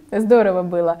 Здорово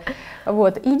было.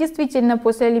 Вот. И действительно,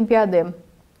 после Олимпиады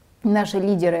наши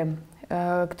лидеры,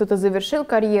 кто-то завершил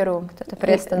карьеру, кто-то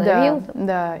приостановил.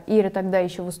 Да, Ира тогда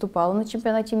еще выступала на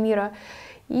чемпионате мира.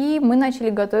 И мы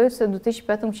начали готовиться к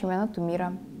 2005 чемпионату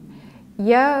мира.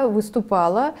 Я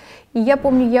выступала, и я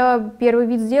помню, я первый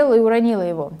вид сделала и уронила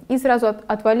его. И сразу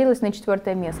отвалилась на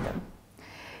 4-е место.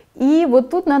 И вот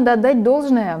тут надо отдать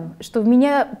должное, что в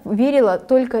меня верила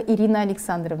только Ирина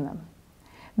Александровна.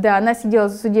 Да, она сидела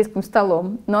за судейским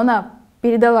столом, но она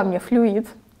передала мне флюид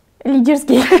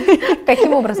лидерский.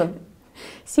 Каким образом?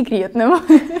 Секретным.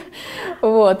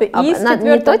 Вот.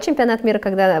 Не тот чемпионат мира,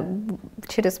 когда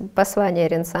через послание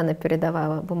Ренсана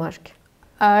передавала бумажки?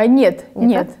 Нет.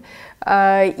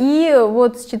 И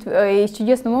вот с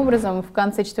чудесным образом в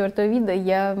конце 4-го вида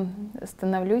я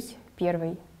становлюсь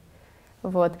первой.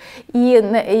 Вот. И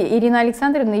Ирина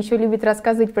Александровна еще любит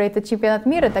рассказывать про этот чемпионат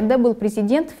мира. Тогда был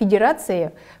президент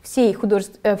Федерации всей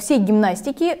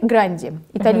гимнастики Гранди,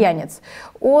 итальянец.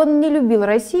 Он не любил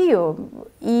Россию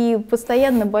и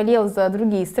постоянно болел за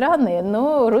другие страны,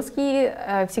 но русские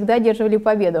всегда одерживали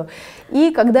победу.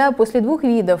 И когда после 2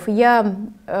 видов я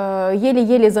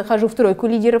еле-еле захожу в 3-ку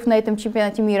лидеров на этом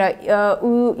чемпионате мира,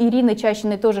 у Ирины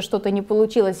Чащиной тоже что-то не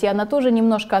получилось, и она тоже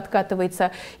немножко откатывается.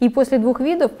 И после 2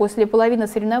 видов, после половины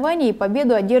соревнований,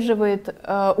 победу одерживает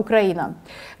Украина.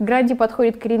 Гранди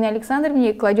подходит к Ирине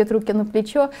Александровне, кладет руки на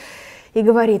плечо и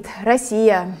говорит: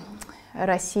 «Россия,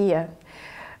 Россия».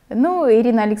 Ну,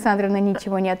 Ирина Александровна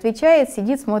ничего не отвечает,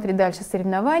 сидит, смотрит дальше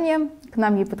соревнования. К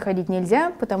нам ей подходить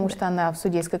нельзя, потому что она в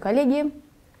судейской коллегии.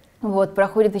 Вот,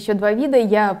 проходит еще 2 вида.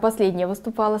 Я последняя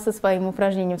выступала со своим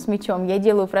упражнением с мячом. Я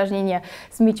делаю упражнения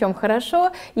с мячом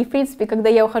хорошо. И, в принципе, когда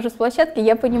я ухожу с площадки,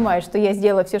 я понимаю, что я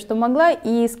сделала все, что могла,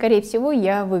 и, скорее всего,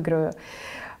 я выиграю.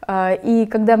 И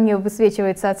когда мне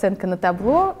высвечивается оценка на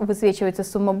табло, высвечивается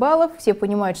сумма баллов, все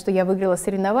понимают, что я выиграла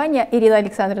соревнования. Ирина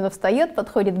Александровна встает,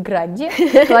 подходит к Гранди,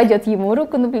 кладет ему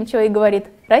руку на плечо и говорит: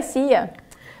 «Россия,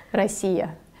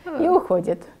 Россия», и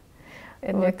уходит.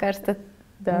 Мне кажется,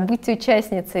 быть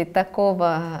участницей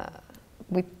такого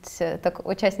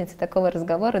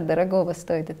разговора дорогого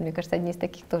стоит. Это, мне кажется, одни из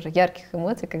таких тоже ярких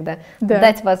эмоций, когда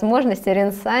дать возможность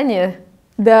Ренсане.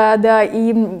 Да,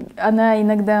 и она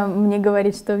иногда мне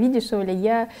говорит, что: «Видишь, Оля,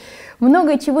 я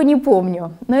много чего не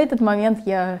помню, но этот момент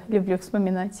я люблю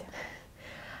вспоминать».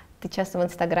 Ты часто в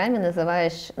Инстаграме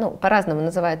называешь, по-разному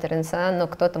называют Ренсан, но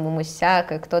кто-то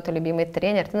мумусяк, кто-то любимый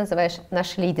тренер, ты называешь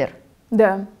 «наш лидер».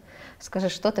 Да. Скажи,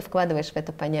 что ты вкладываешь в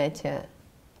это понятие?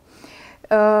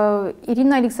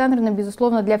 Ирина Александровна,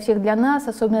 безусловно, для всех, для нас,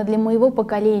 особенно для моего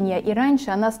поколения, и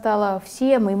раньше она стала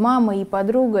всем, и мамой, и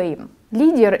подругой.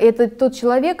 Лидер – это тот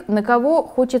человек, на кого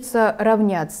хочется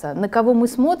равняться, на кого мы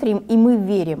смотрим и мы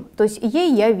верим. То есть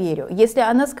ей я верю. Если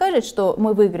она скажет, что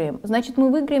мы выиграем, значит мы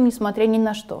выиграем, несмотря ни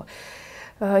на что.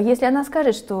 Если она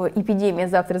скажет, что эпидемия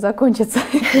завтра закончится,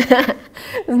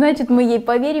 значит мы ей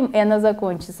поверим, и она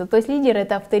закончится. То есть лидер –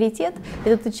 это авторитет,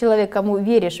 это тот человек, кому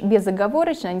веришь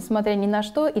безоговорочно, несмотря ни на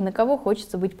что, и на кого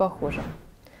хочется быть похожим.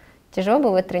 Тяжело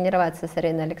было тренироваться с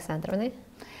Ириной Александровной?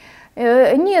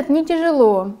 Нет, не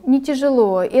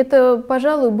тяжело. Это,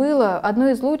 пожалуй, было одно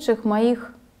из лучших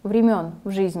моих времен в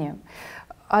жизни.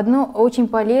 Очень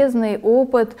полезный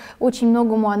опыт, очень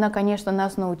многому она, конечно,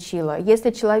 нас научила. Если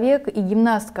человек и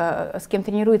гимнастка, с кем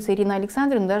тренируется Ирина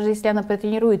Александровна, даже если она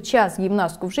протренирует час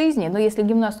гимнастку в жизни, но если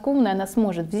гимнастка умная, она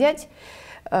сможет взять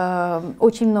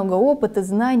очень много опыта,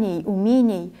 знаний,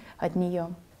 умений от нее.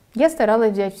 Я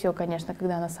старалась взять все, конечно,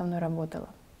 когда она со мной работала.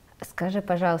 Скажи,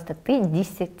 пожалуйста, ты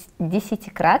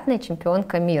 10-кратная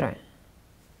чемпионка мира.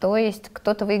 То есть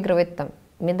кто-то выигрывает там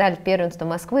медаль первенства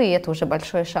Москвы, и это уже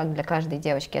большой шаг для каждой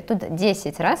девочки. А тут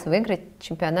 10 раз выиграть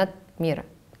чемпионат мира.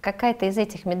 Какая-то из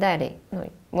этих медалей,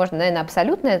 можно, наверное,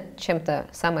 абсолютно чем-то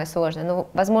самое сложное, но,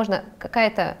 возможно,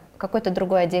 какой-то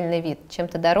другой отдельный вид,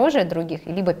 чем-то дороже других,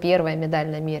 либо первая медаль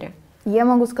на мире? Я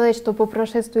могу сказать, что по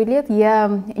прошествии лет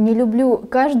я не люблю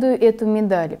каждую эту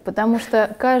медаль, потому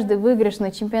что каждый выигрыш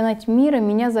на чемпионате мира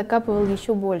меня закапывал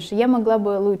еще больше. Я могла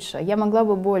бы лучше, я могла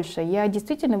бы больше. Я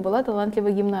действительно была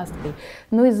талантливой гимнасткой,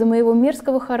 но из-за моего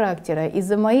мерзкого характера,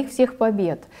 из-за моих всех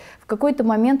побед, в какой-то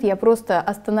момент я просто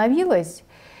остановилась.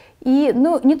 И,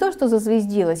 ну, не то, что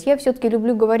зазвездилась, я все-таки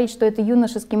люблю говорить, что это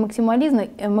юношеский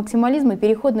максимализм и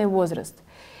переходный возраст.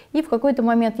 И в какой-то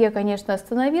момент я, конечно,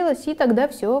 остановилась, и тогда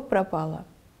все пропало.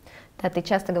 Да, ты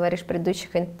часто говоришь в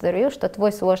предыдущих интервью, что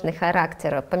твой сложный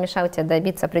характер помешал тебе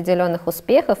добиться определенных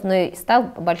успехов, но и стал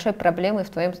большой проблемой в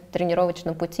твоем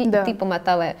тренировочном пути, Да. и ты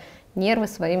помотала нервы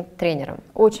своим тренерам.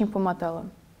 Очень помотала.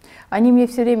 Они мне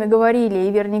все время говорили: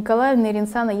 Вера Николаевна, Ирина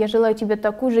Александровна, я желаю тебе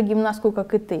такую же гимнастку,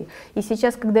 как и ты. И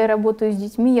сейчас, когда я работаю с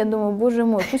детьми, я думаю: боже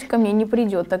мой, пусть ко мне не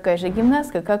придет такая же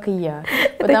гимнастка, как и я,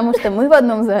 потому что мы в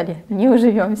одном зале не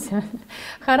уживемся.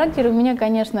 Характер у меня,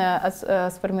 конечно,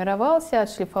 сформировался,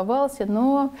 отшлифовался,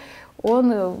 но он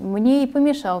мне и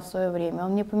помешал в свое время,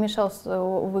 он мне помешал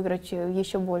выиграть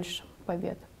еще больше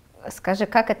побед. Скажи,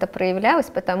 как это проявлялось,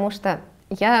 потому что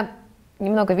я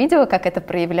немного видела, как это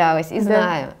проявлялось, и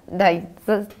знаю, да,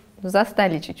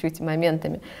 застали чуть-чуть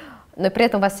моментами. Но при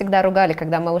этом вас всегда ругали,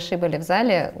 когда малыши были в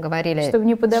зале, говорили, чтобы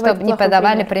не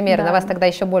подавали пример. Да. На вас тогда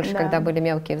еще больше, Да. когда были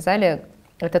мелкие в зале.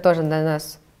 Это тоже для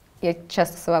нас. Я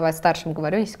часто слова старшим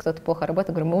говорю, если кто-то плохо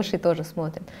работает, говорю, малыши тоже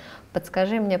смотрят.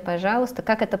 Подскажи мне, пожалуйста,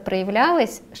 как это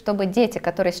проявлялось, чтобы дети,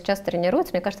 которые сейчас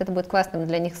тренируются, мне кажется, это будет классным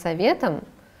для них советом,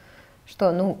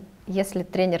 что, ну, если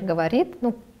тренер говорит,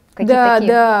 ну,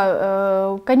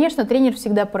 да, конечно, тренер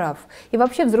всегда прав. И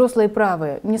вообще взрослые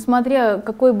правы. Несмотря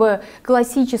какой бы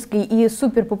классической и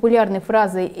суперпопулярной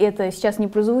фразой это сейчас не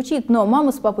прозвучит, но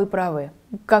мама с папой правы.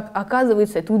 Как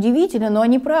оказывается, это удивительно, но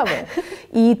они правы.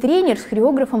 И тренер с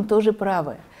хореографом тоже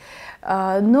правы.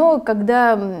 Но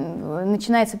когда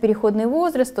начинается переходный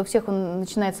возраст, у всех он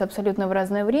начинается абсолютно в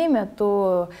разное время,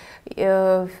 то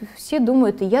все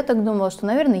думают, и я так думала, что,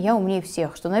 наверное, я умнее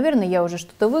всех, что, наверное, я уже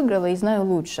что-то выиграла и знаю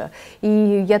лучше.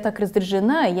 И я так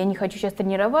раздражена, я не хочу сейчас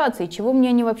тренироваться, и чего мне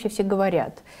они вообще все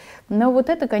говорят. Но вот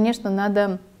это, конечно,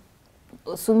 надо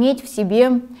суметь в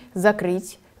себе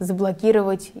закрыть,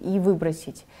 заблокировать и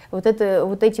выбросить. Вот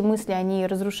эти мысли, они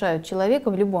разрушают человека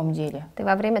в любом деле. Ты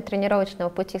во время тренировочного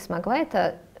пути смогла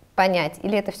это понять,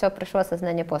 или это все пришло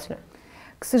осознание после?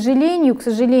 К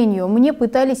сожалению, мне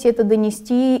пытались это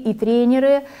донести и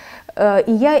тренеры,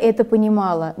 и я это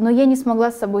понимала, но я не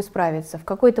смогла с собой справиться. В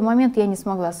какой-то момент я не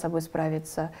смогла с собой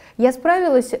справиться. Я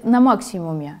справилась на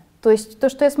максимуме, то есть то,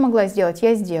 что я смогла сделать,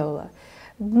 я сделала.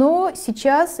 Но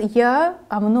сейчас я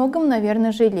о многом,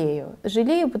 наверное, жалею.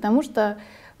 Жалею, потому что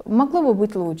могло бы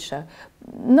быть лучше.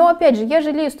 Но, опять же, я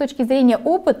жалею с точки зрения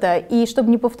опыта, и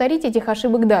чтобы не повторить этих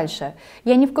ошибок дальше.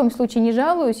 Я ни в коем случае не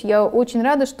жалуюсь, я очень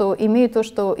рада, что имею то,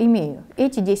 что имею.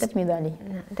 Эти 10 медалей.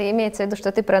 Ты имеется в виду,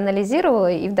 что ты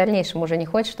проанализировала, и в дальнейшем уже не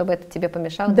хочешь, чтобы это тебе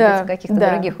помешало добиться каких-то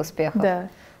других успехов. Да.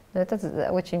 Но это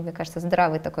очень, мне кажется,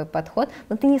 здравый такой подход.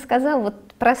 Но ты не сказал вот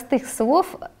простых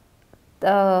слов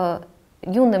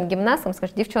юным гимнастам,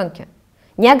 скажешь, девчонки,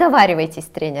 не оговаривайтесь с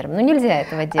тренером, ну нельзя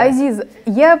этого делать. Азиз,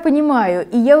 я понимаю,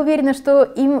 и я уверена, что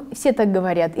им все так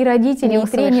говорят, и родители, и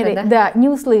тренеры, да, не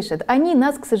услышат. Они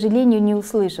нас, к сожалению, не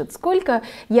услышат. Сколько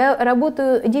я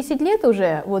работаю 10 лет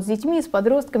уже вот с детьми, с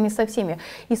подростками, со всеми,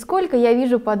 и сколько я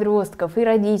вижу подростков и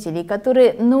родителей,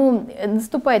 которые, ну,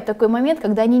 наступает такой момент,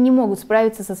 когда они не могут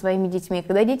справиться со своими детьми,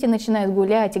 когда дети начинают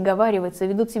гулять, оговариваться,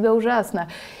 ведут себя ужасно,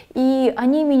 и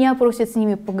они меня просят с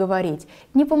ними поговорить.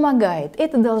 Не помогает,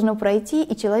 это должно пройти,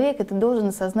 и человек это должен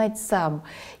осознать сам.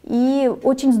 И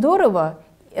очень здорово,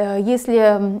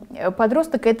 если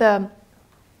подросток это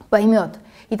поймет,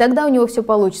 и тогда у него все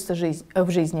получится в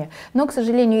жизни. Но, к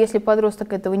сожалению, если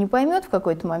подросток этого не поймет в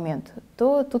какой-то момент,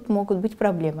 то тут могут быть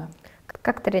проблемы.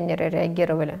 Как тренеры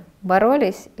реагировали?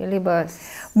 Боролись? Либо...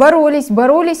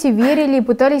 Боролись и верили, и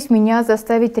пытались меня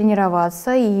заставить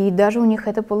тренироваться, и даже у них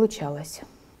это получалось.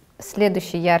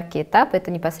 Следующий яркий этап —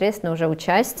 это непосредственно уже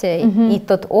участие и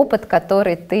тот опыт,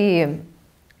 который ты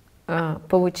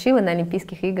получила на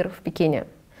Олимпийских играх в Пекине.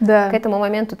 Да. К этому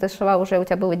моменту ты шла уже, у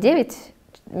тебя было 9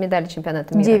 медалей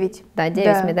чемпионата мира? 9. Да,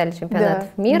 9 медалей чемпионатов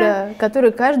мира. Да,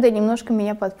 которые каждая немножко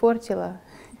меня подпортила.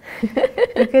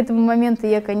 И к этому моменту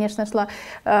я, конечно, шла.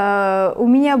 У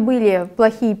меня были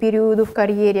плохие периоды в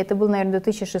карьере. Это был, наверное,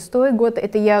 2006 год.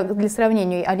 Это я, для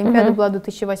сравнения, Олимпиада была в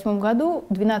 2008 году,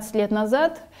 12 лет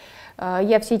назад.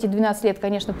 Я все эти 12 лет,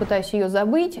 конечно, пытаюсь ее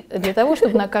забыть, для того,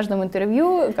 чтобы на каждом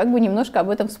интервью как бы немножко об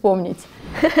этом вспомнить.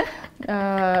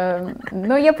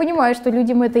 Но я понимаю, что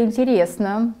людям это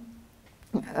интересно.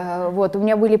 Вот, у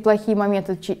меня были плохие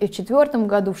моменты в 2004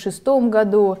 году, в 2006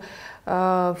 году.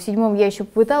 В 7-м я еще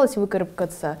попыталась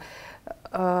выкарабкаться,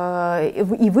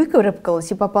 и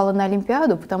выкарабкалась, и попала на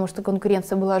Олимпиаду, потому что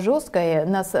конкуренция была жесткая.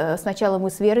 Сначала мы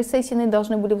с Верой Сессиной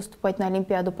должны были выступать на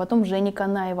Олимпиаду, потом Женя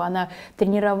Канаева, она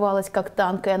тренировалась как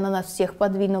танк, и она нас всех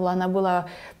подвинула, она была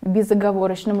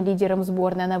безоговорочным лидером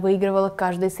сборной, она выигрывала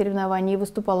каждое соревнование и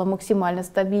выступала максимально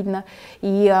стабильно.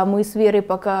 А мы с Верой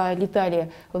пока летали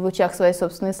в лучах своей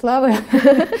собственной славы.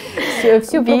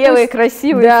 Белые,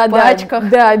 красивые, в пачках.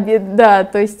 Да,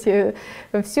 то есть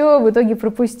все в итоге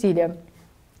пропустили.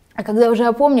 А когда уже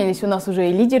опомнились, у нас уже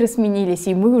и лидеры сменились,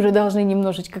 и мы уже должны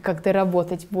немножечко как-то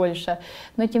работать больше.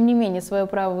 Но, тем не менее, свое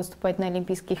право выступать на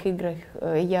Олимпийских играх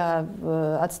я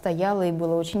отстояла, и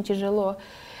было очень тяжело.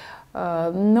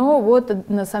 Но вот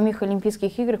на самих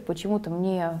Олимпийских играх почему-то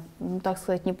мне, так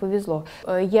сказать, не повезло.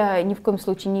 Я ни в коем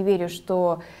случае не верю,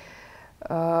 что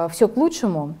все к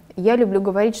лучшему. Я люблю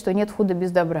говорить, что нет худа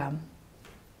без добра.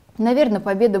 Наверное,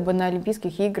 победа бы на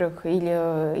Олимпийских играх,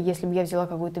 или если бы я взяла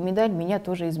какую-то медаль, меня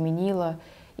тоже изменила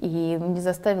и не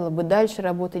заставила бы дальше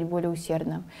работать более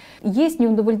усердно. Есть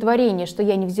неудовлетворение, что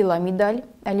я не взяла медаль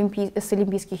с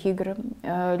Олимпийских игр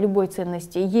любой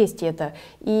ценности, есть это.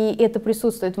 И это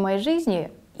присутствует в моей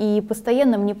жизни, и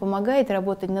постоянно мне помогает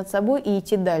работать над собой и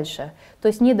идти дальше. То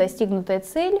есть недостигнутая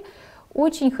цель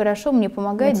очень хорошо мне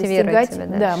помогает достигать,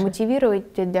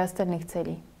 мотивировать для остальных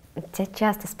целей. Тебя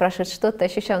часто спрашивают, что ты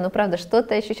ощущал, ну правда, что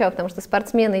ты ощущал, потому что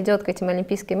спортсмен идет к этим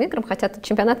Олимпийским играм, хотя ты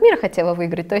чемпионат мира хотела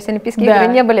выиграть, то есть Олимпийские игры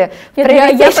не были в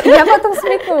приоритете. Я потом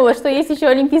смекнула, что есть еще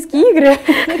Олимпийские игры,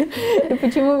 и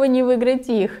почему бы не выиграть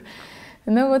их.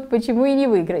 Ну вот почему и не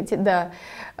выиграть, да.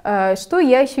 Что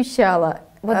я ощущала?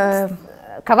 Вот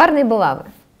коварные булавы.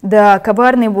 Да,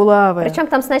 коварные булавы. Причем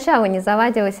там сначала не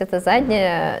завадилась эта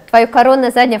задняя, твое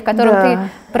коронное заднее, в котором ты,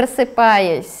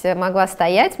 просыпаясь, могла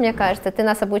стоять, мне кажется. Ты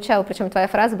нас обучала, причем твоя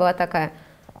фраза была такая: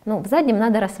 ну, в заднем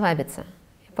надо расслабиться.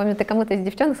 Я помню, ты кому-то из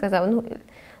девчонок сказала, ну,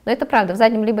 но это правда, в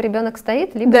заднем либо ребенок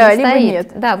стоит, либо не либо стоит.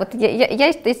 Нет. Да, вот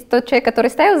я тот человек, который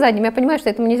стоял в заднем, я понимаю,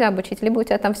 что этому нельзя обучить. Либо у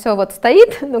тебя там все вот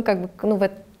стоит, ну, как бы, ну,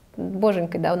 вот,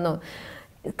 боженька давно.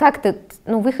 Как ты,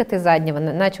 ну, выход из заднего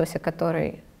начался,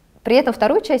 который... При этом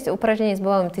вторую часть упражнений с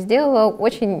булавами ты сделала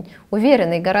очень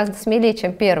уверенно и гораздо смелее,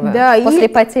 чем первую, после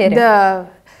потери. Да,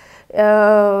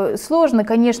 сложно,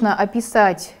 конечно,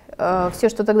 описать все,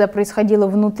 что тогда происходило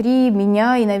внутри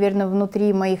меня и, наверное,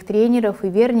 внутри моих тренеров, и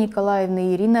Веры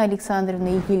Николаевны, и Ирины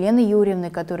Александровны, и Елены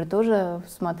Юрьевны, которая тоже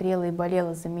смотрела и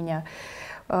болела за меня.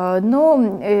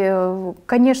 Но,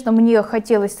 конечно, мне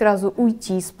хотелось сразу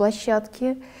уйти с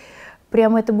площадки.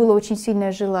 Прямо это было очень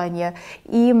сильное желание.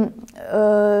 И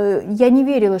я не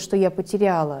верила, что я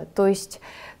потеряла. То есть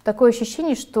такое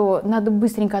ощущение, что надо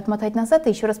быстренько отмотать назад и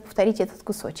еще раз повторить этот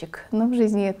кусочек. Но в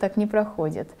жизни так не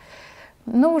проходит.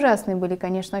 Но ужасные были,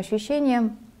 конечно, ощущения.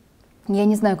 Я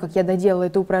не знаю, как я доделала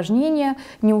это упражнение,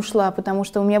 не ушла, потому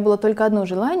что у меня было только одно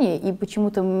желание, и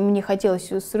почему-то мне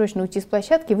хотелось срочно уйти с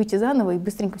площадки, выйти заново и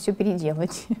быстренько все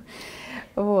переделать.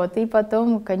 Вот. И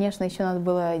потом, конечно, еще надо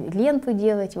было ленту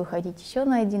делать, выходить еще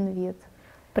на один вид.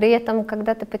 При этом,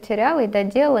 когда ты потеряла и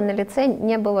доделала, на лице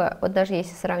не было, вот даже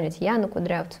если сравнивать Яну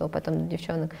Кудрявцеву, потом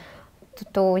девчонок,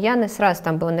 то у Яны сразу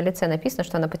там было на лице написано,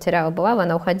 что она потеряла булаву,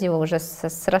 она уходила уже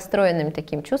с расстроенными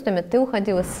такими чувствами, ты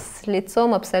уходила с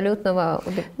лицом абсолютного...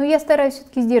 Ну, я стараюсь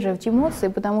все-таки сдерживать эмоции,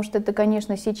 потому что это,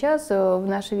 конечно, сейчас, в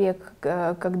наш век,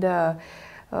 когда...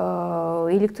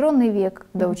 электронный век,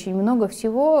 когда очень много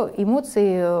всего,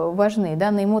 эмоции важны.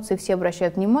 Да, на эмоции все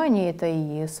обращают внимание, это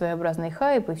и своеобразный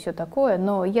хайп, и все такое,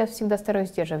 но я всегда стараюсь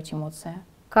сдерживать эмоции.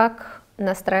 Как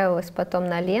настраивалась потом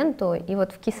на ленту, и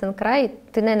вот в Кисенкрай,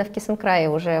 ты, наверное, в Кисенкрае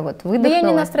уже вот выдохнула? Да я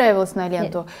не настраивалась на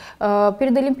ленту. Нет.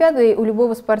 Перед Олимпиадой у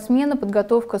любого спортсмена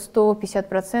подготовка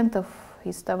 150%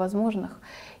 из 100 возможных.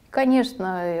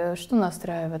 Конечно, что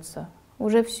настраиваться?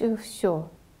 Уже все.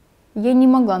 Я не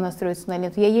могла настроиться на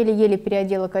ленту. Я еле-еле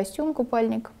переодела костюм,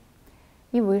 купальник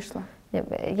и вышла.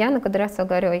 Я на Кудрявцеву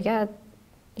говорю, я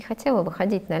не хотела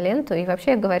выходить на ленту. И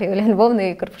вообще я говорю, Лена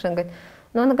Львовна и Карпушин говорит,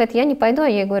 ну она говорит, я не пойду, а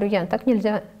я ей говорю, Ян, так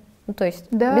нельзя. Ну, то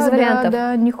есть без вариантов.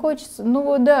 Да, не хочется.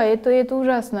 Ну да, это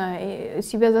ужасно. И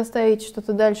себя заставить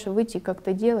что-то дальше выйти,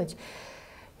 как-то делать,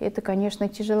 это, конечно,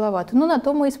 тяжеловато. Но на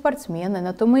то мы и спортсмены,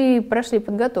 на то мы и прошли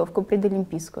подготовку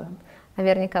предолимпийскую. А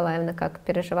Вера Николаевна как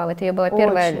переживала? Это ее была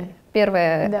первая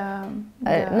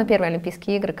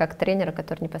Олимпийские игры как тренера,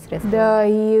 который непосредственно... Да,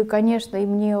 и, конечно, и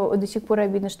мне до сих пор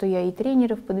обидно, что я и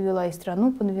тренеров подвела, и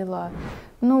страну подвела.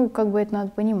 Ну, как бы это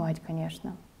надо понимать,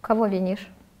 конечно. Кого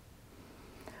винишь?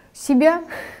 Себя.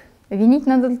 Винить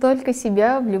надо только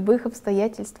себя в любых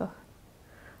обстоятельствах.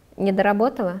 Не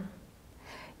доработала?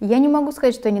 Я не могу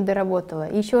сказать, что я не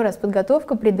доработала. Еще раз,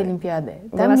 подготовка предолимпиады.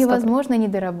 Там невозможно не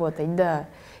доработать, да.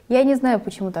 Я не знаю,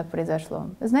 почему так произошло.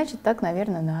 Значит, так,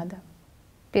 наверное, надо.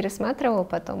 Пересматривала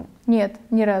потом? Нет,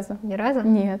 ни разу. Ни разу?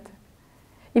 Нет.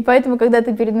 И поэтому, когда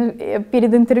ты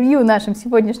перед интервью нашим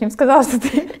сегодняшним сказала, что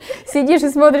ты сидишь и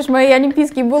смотришь мои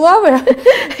олимпийские булавы,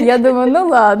 я думаю, ну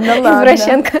ладно, ладно.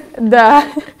 Извращенка. Да,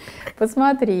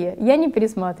 посмотри. Я не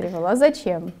пересматривала. А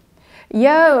зачем?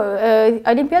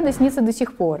 Олимпиада снится до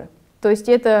сих пор. То есть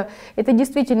это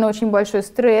действительно очень большой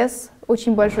стресс,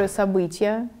 очень большое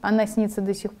событие. Она снится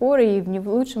до сих пор и не в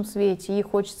лучшем свете. И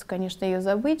хочется, конечно, ее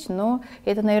забыть, но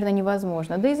это, наверное,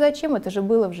 невозможно. Да и зачем? Это же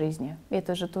было в жизни.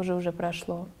 Это же тоже уже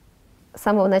прошло. С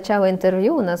самого начала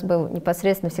интервью у нас был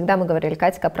непосредственно, всегда мы говорили,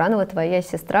 Катя Капранова, твоя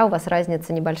сестра, у вас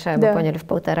разница небольшая, мы поняли, в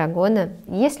 1,5 года.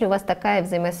 Есть ли у вас такая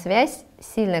взаимосвязь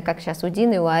сильная, как сейчас у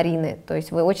Дины и у Арины? То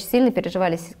есть вы очень сильно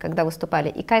переживали, когда выступали.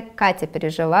 И как Катя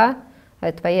пережила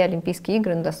твои Олимпийские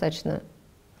игры, ну, достаточно?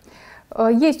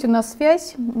 Есть у нас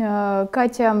связь.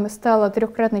 Катя стала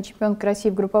 3-кратной чемпионкой России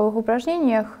в групповых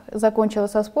упражнениях, закончила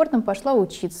со спортом, пошла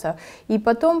учиться. И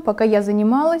потом, пока я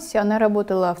занималась, она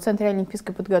работала в Центре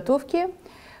олимпийской подготовки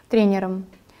тренером.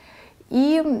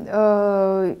 И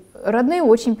родные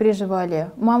очень переживали.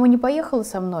 Мама не поехала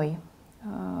со мной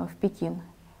в Пекин.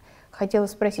 Хотела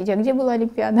спросить, а где была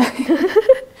Олимпиада?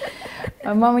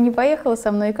 Мама не поехала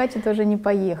со мной, и Катя тоже не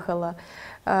поехала.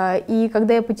 И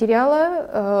когда я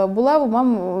потеряла булаву,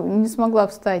 мама не смогла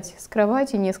встать с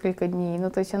кровати несколько дней.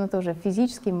 Ну, то есть она тоже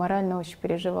физически и морально очень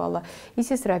переживала. И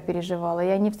сестра переживала. И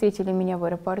они встретили меня в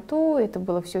аэропорту, это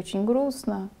было все очень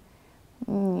грустно.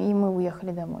 И мы уехали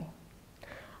домой.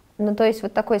 Ну, то есть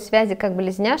вот такой связи как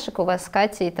близняшек у вас с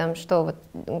Катей, там что, вот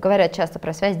говорят часто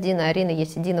про связь Дина, Арина,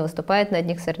 если Дина выступает на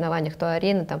одних соревнованиях, то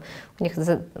Арина, там, у них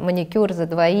маникюр за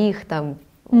двоих, там.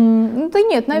 Ну, да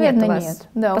нет, наверное, нет.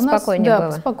 Да, поспокойнее было.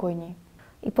 Поспокойнее.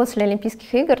 И после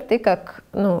Олимпийских игр ты как,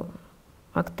 ну,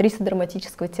 актриса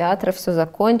драматического театра, все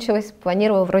закончилось,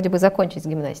 планировала вроде бы закончить с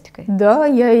гимнастикой. Да,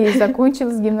 я и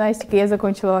закончила с гимнастикой, я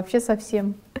закончила вообще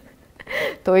совсем.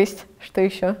 То есть, что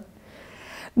еще?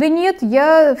 Да нет,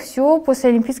 я все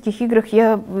после Олимпийских игр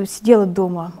я сидела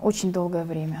дома очень долгое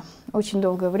время. Очень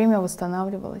долгое время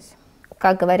восстанавливалась.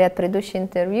 Как говорят предыдущие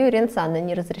интервью, Ирина Александровна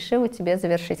не разрешила тебе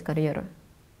завершить карьеру.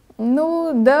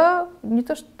 Ну да, не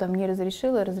то, что там не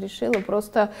разрешила, разрешила,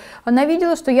 просто она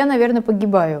видела, что я, наверное,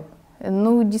 погибаю.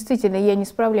 Ну, действительно, я не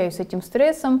справляюсь с этим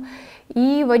стрессом.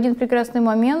 И в один прекрасный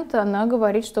момент она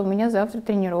говорит, что у меня завтра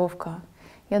тренировка.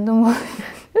 Я думаю,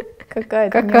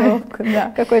 какая тренировка?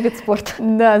 Да. Какой вид спорта?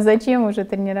 Да, зачем уже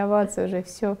тренироваться, уже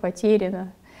все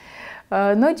потеряно.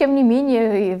 Но, тем не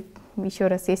менее, еще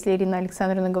раз, если Ирина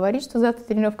Александровна говорит, что завтра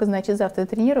тренировка, значит завтра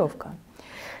тренировка.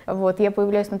 Вот, я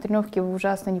появляюсь на тренировке в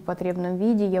ужасно непотребном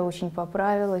виде, я очень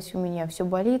поправилась, у меня все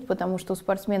болит, потому что у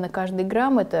спортсмена каждый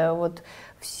грамм, это вот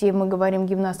все мы говорим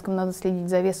гимнасткам, надо следить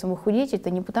за весом и худеть,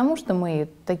 это не потому что мы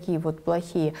такие вот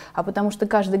плохие, а потому что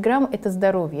каждый грамм это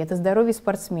здоровье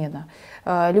спортсмена.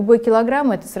 Любой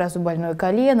килограмм это сразу больное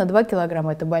колено, 2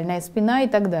 килограмма это больная спина и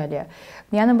так далее.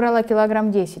 Я набрала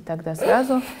килограмм 10 тогда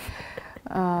сразу,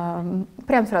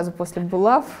 прям сразу после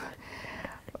булав,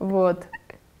 вот.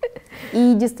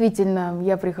 И действительно,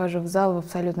 я прихожу в зал в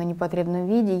абсолютно непотребном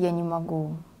виде, я не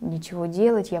могу ничего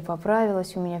делать, я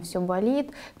поправилась, у меня все болит.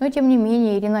 Но, тем не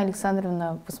менее, Ирина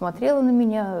Александровна посмотрела на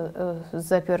меня,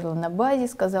 заперла на базе,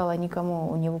 сказала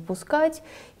никому не выпускать,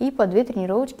 и по 2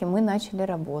 тренировочки мы начали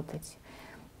работать.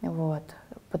 Вот.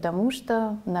 Потому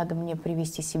что надо мне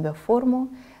привести себя в форму,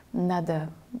 надо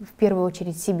в первую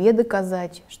очередь себе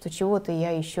доказать, что чего-то я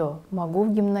еще могу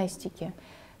в гимнастике,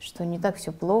 что не так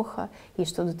все плохо, и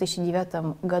что в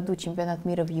 2009 году чемпионат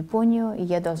мира в Японию, и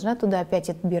я должна туда опять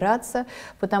отбираться,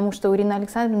 потому что у Ирины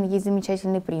Александровны есть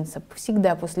замечательный принцип.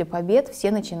 Всегда после побед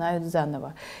все начинают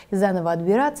заново. Заново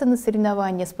отбираться на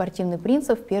соревнования, спортивный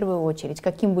принцип в первую очередь.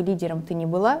 Каким бы лидером ты ни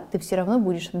была, ты все равно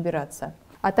будешь отбираться.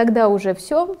 А тогда уже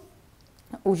все.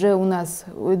 Уже у нас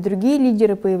другие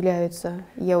лидеры появляются.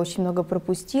 Я очень много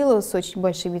пропустила, с очень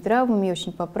большими травмами, я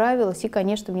очень поправилась. И,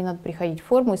 конечно, мне надо приходить в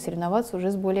форму и соревноваться уже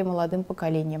с более молодым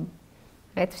поколением.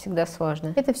 Это всегда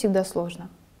сложно. Это всегда сложно.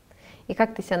 И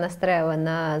как ты себя настраивала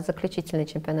на заключительный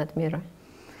чемпионат мира?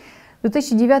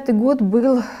 2009 год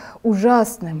был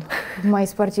ужасным в моей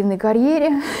спортивной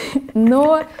карьере,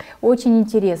 но очень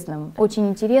интересным,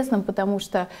 потому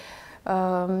что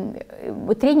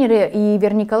тренеры и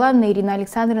Вера Николаевна, и Ирина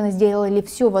Александровна сделали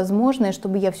все возможное,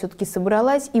 чтобы я все-таки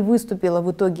собралась и выступила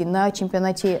в итоге на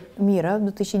чемпионате мира в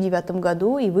 2009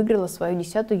 году и выиграла свою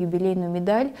 10-ю юбилейную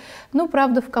медаль. Ну,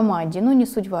 правда, в команде, но не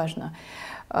суть важно.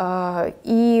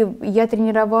 И я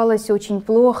тренировалась очень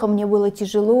плохо, мне было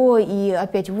тяжело, и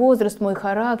опять возраст, мой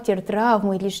характер,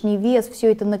 травмы, лишний вес,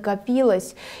 все это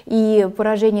накопилось. И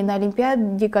поражение на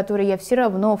Олимпиаде, которое я все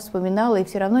равно вспоминала и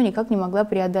все равно никак не могла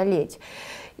преодолеть.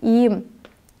 И,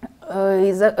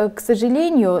 к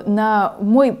сожалению, на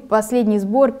мой последний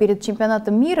сбор перед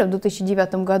чемпионатом мира в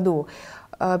 2009 году,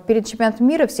 перед чемпионатом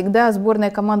мира всегда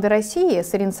сборная команда России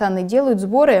с Ириной Александровной делают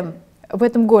сборы в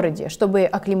этом городе, чтобы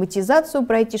акклиматизацию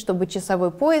пройти, чтобы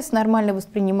часовой пояс нормально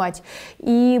воспринимать.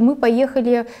 И мы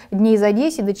поехали дней за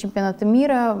 10 до чемпионата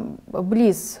мира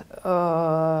близ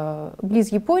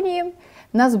Японии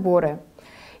на сборы.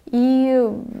 И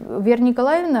Вера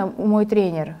Николаевна, мой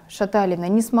тренер Шаталина,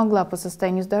 не смогла по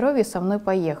состоянию здоровья со мной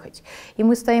поехать. И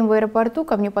мы стоим в аэропорту,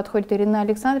 ко мне подходит Ирина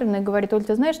Александровна и говорит: Оль,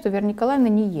 ты знаешь, что Вера Николаевна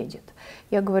не едет?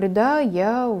 Я говорю: да,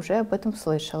 я уже об этом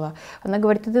слышала. Она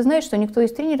говорит: ты знаешь, что никто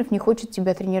из тренеров не хочет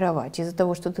тебя тренировать. Из-за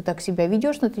того, что ты так себя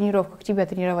ведешь на тренировках, тебя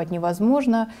тренировать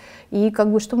невозможно. И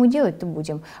как бы что мы делать-то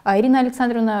будем? А Ирина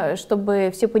Александровна,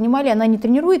 чтобы все понимали, она не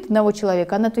тренирует одного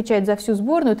человека, она отвечает за всю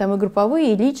сборную, там и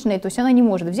групповые, и личные, то есть она не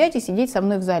может взять и сидеть со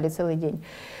мной в зале целый день.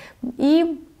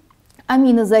 И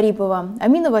Амина Зарипова,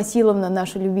 Амина Васильевна,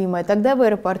 наша любимая, тогда в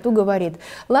аэропорту говорит: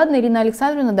 ладно, Ирина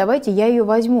Александровна, давайте я ее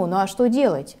возьму, ну а что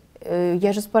делать?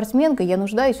 Я же спортсменка, я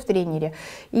нуждаюсь в тренере.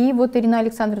 И вот Ирина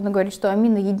Александровна говорит, что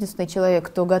Амина единственный человек,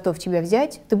 кто готов тебя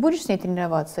взять. Ты будешь с ней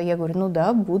тренироваться? Я говорю: ну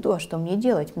да, буду, а что мне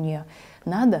делать? Мне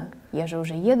надо, я же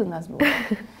уже еду на сбор.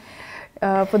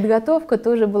 Подготовка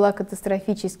тоже была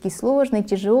катастрофически сложной,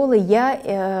 тяжелой.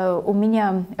 У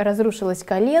меня разрушилось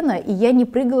колено, и я не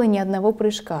прыгала ни одного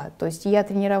прыжка. То есть я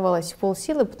тренировалась в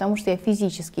полсилы, потому что я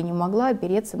физически не могла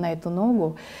опереться на эту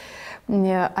ногу.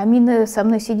 Амина со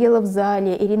мной сидела в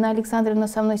зале, Ирина Александровна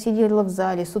со мной сидела в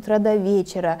зале с утра до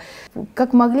вечера.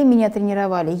 Как могли, меня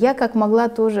тренировали. Я как могла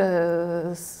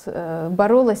тоже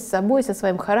боролась с собой, со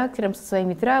своим характером, со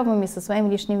своими травмами, со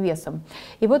своим лишним весом.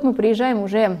 И вот мы приезжаем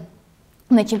уже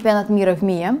на чемпионат мира в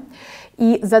МИА,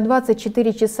 и за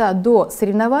 24 часа до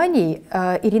соревнований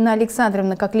Ирина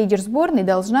Александровна, как лидер сборной,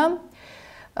 должна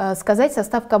сказать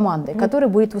состав команды, который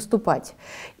будет выступать.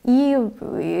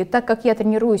 И так как я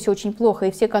тренируюсь очень плохо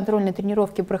и все контрольные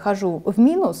тренировки прохожу в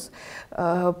минус,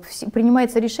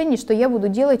 принимается решение, что я буду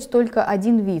делать только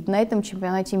один вид на этом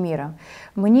чемпионате мира.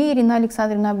 Мне Ирина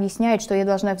Александровна объясняет, что я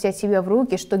должна взять себя в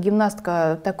руки, что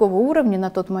гимнастка такого уровня на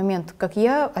тот момент, как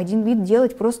я, один вид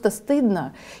делать просто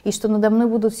стыдно, и что надо мной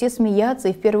будут все смеяться,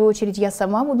 и в первую очередь я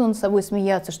сама буду над собой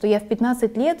смеяться, что я в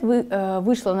 15 лет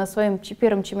вышла на своем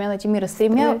первом чемпионате мира с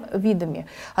 3 видами,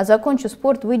 а закончу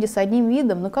спорт, выйдя с одним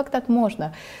видом. Ну как так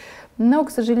можно? Но, к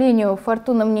сожалению,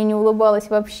 фортуна мне не улыбалась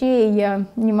вообще, и я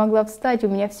не могла встать, у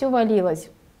меня все валилось.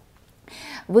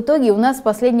 В итоге у нас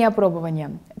последнее опробование.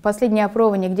 Последнее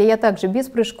опробование, где я также без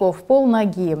прыжков,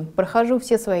 полноги, прохожу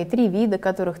все свои 3 вида,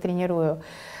 которых тренирую.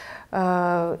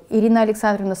 Ирина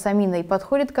Александровна с Аминой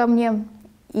подходит ко мне,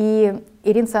 и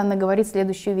Ирина Александровна говорит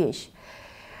следующую вещь.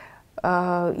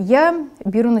 Я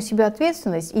беру на себя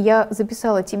ответственность, и я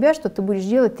записала тебя, что ты будешь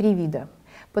делать 3 вида.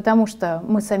 Потому что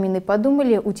мы с Аминой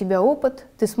подумали, у тебя опыт,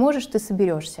 ты сможешь, ты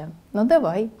соберешься. Ну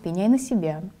давай, пеняй на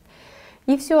себя.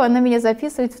 И все, она меня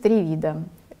записывает в 3 вида.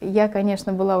 Я,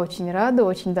 конечно, была очень рада,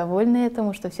 очень довольна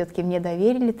этому, что все-таки мне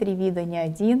доверили 3 вида, не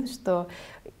один, что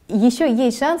еще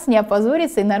есть шанс не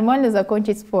опозориться и нормально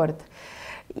закончить спорт.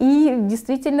 И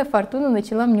действительно, фортуна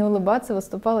начала мне улыбаться,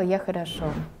 выступала я хорошо.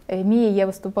 В МИА я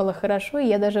выступала хорошо, и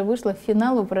я даже вышла в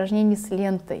финал упражнений с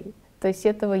лентой. То есть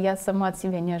этого я сама от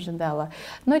себя не ожидала.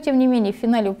 Но, тем не менее, в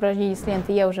финале упражнений с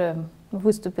лентой я уже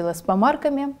выступила с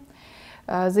помарками,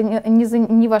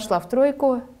 не вошла в 3,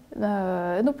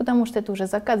 ну, потому что это уже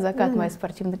закат моей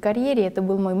спортивной карьеры, это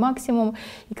был мой максимум.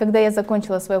 И когда я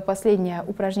закончила свое последнее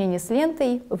упражнение с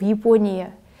лентой в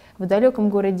Японии, в далеком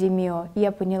городе Мио,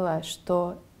 я поняла,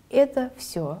 что это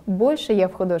все. Больше я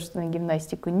в художественную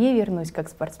гимнастику не вернусь как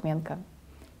спортсменка.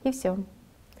 И все.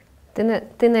 Ты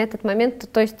на этот момент,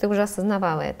 то есть ты уже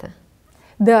осознавала это?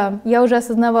 Да, я уже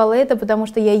осознавала это, потому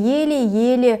что я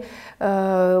еле-еле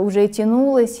уже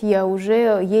тянулась, я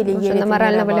уже еле-еле на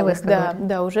морально-волевых.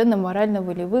 Да, уже на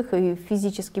морально-волевых, и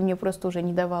физически мне просто уже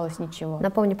не давалось ничего.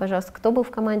 Напомни, пожалуйста, кто был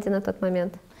в команде на тот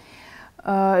момент?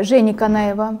 Женя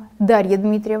Канаева, Дарья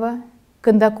Дмитриева,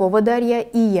 Кондакова Дарья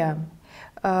и я.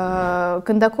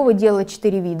 Кондакова делала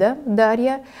 4 вида,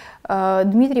 Дарья,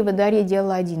 Дмитриева Дарья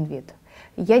делала 1 вид.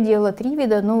 Я делала 3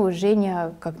 вида, но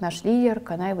Женя, как наш лидер,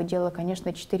 Канаева делала,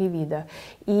 конечно, 4 вида.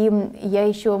 И я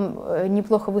еще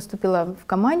неплохо выступила в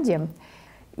команде.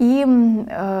 И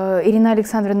Ирина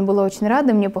Александровна была очень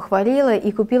рада, мне похвалила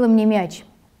и купила мне мяч.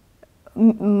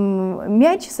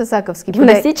 мяч сосаковский.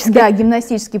 Гимнастический? Да,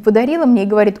 гимнастический подарила мне и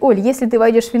говорит: Оль, если ты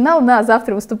войдешь в финал, на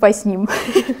завтра выступай с ним.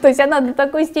 То есть она до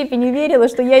такой степени верила,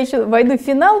 что я еще войду в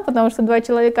финал, потому что 2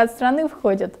 человека от страны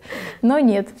входят. Но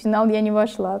нет, в финал я не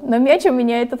вошла. Но мяч у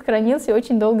меня этот хранился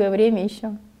очень долгое время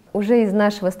еще. Уже из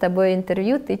нашего с тобой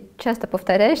интервью ты часто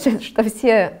повторяешь, что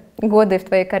все годы в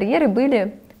твоей карьере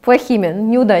были плохими,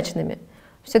 неудачными.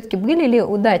 Все-таки были ли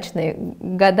удачные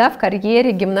года в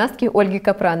карьере гимнастки Ольги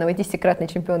Капрановой, 10-кратной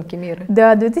чемпионки мира?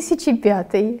 Да,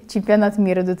 2005 чемпионат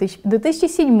мира,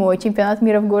 2007 чемпионат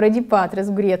мира в городе Патрос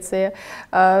в Греции,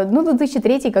 ну,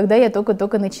 2003, когда я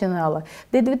только-только начинала.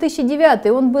 Да и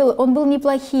 2009 он был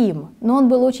неплохим, но он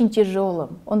был очень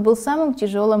тяжелым. Он был самым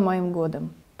тяжелым моим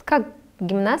годом. Как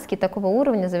гимнастки такого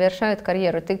уровня завершают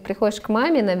карьеру? Ты приходишь к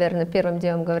маме, наверное, первым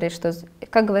делом говоришь, что...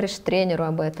 Как говоришь тренеру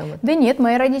об этом? Да нет,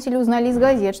 мои родители узнали из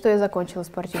газет, что я закончила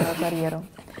спортивную карьеру.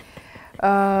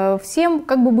 Всем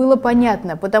как бы было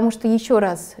понятно, потому что, еще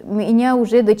раз, меня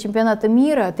уже до чемпионата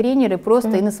мира тренеры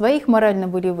просто и на своих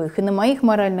морально-волевых, и на моих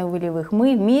морально-волевых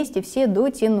мы вместе все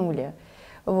дотянули.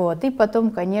 Вот. И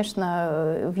потом,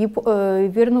 конечно,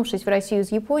 вернувшись в Россию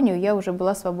из Японии, я уже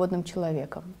была свободным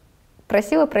человеком.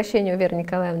 Просила прощения у Веры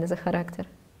Николаевны за характер?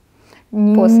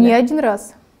 Не один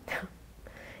раз.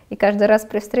 И каждый раз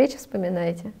при встрече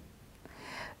вспоминаете?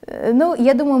 Ну,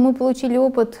 я думаю, мы получили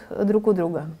опыт друг у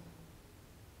друга.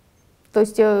 То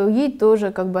есть ей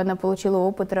тоже, как бы, она получила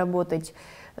опыт работать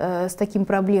с таким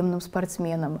проблемным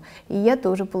спортсменом. И я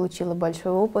тоже получила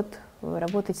большой опыт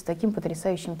работать с таким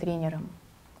потрясающим тренером,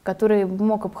 который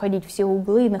мог обходить все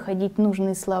углы, находить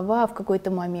нужные слова в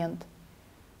какой-то момент.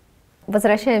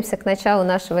 Возвращаемся к началу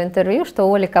нашего интервью, что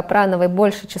у Оли Капрановой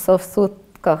больше часов в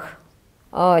сутках,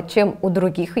 чем у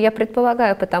других, я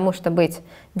предполагаю, потому что быть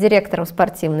директором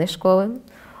спортивной школы,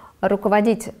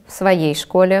 руководить в своей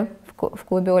школе, в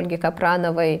клубе Ольги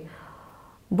Капрановой,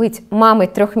 быть мамой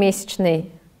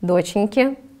 3-месячной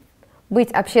доченьки,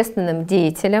 быть общественным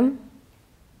деятелем.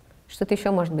 Что-то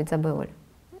еще, может быть, забыла, Оль?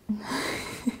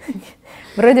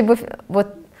 Вроде бы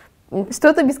вот...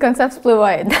 Что-то без конца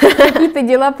всплывает. Какие-то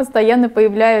дела постоянно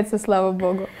появляются, слава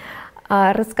богу.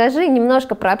 Расскажи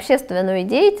немножко про общественную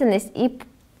деятельность и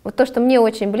вот то, что мне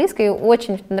очень близко и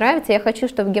очень нравится. Я хочу,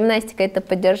 чтобы гимнастика это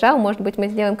поддержала. Может быть, мы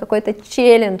сделаем какой-то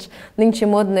челлендж, нынче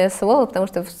модное слово, потому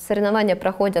что соревнования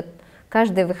проходят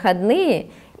каждые выходные.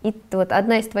 И вот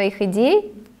одна из твоих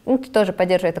идей, ну, ты тоже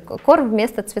поддерживаешь, это корм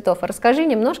вместо цветов. Расскажи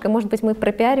немножко, может быть, мы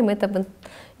пропиарим это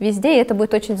везде, и это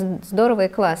будет очень здорово и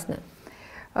классно.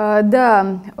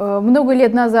 Да, много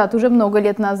лет назад, уже много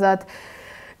лет назад,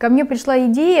 ко мне пришла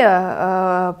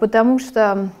идея, потому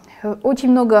что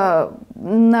очень много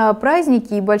на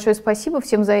праздники, и большое спасибо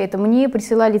всем за это, мне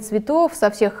присылали цветов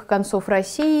со всех концов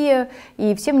России,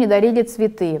 и все мне дарили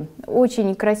цветы.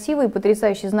 Очень красивый,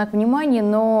 потрясающий знак внимания,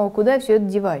 но куда все это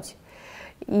девать?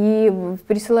 И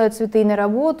присылают цветы и на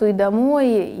работу, и домой,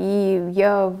 и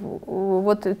я,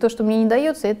 вот то, что мне не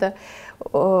дается, это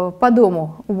по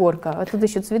дому уборка, а тут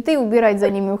еще цветы убирать,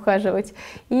 за ними ухаживать.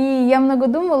 И я много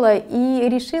думала и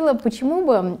решила, почему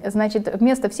бы, значит,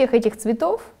 вместо всех этих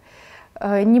цветов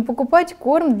не покупать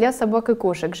корм для собак и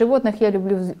кошек. Животных я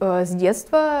люблю с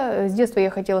детства. С детства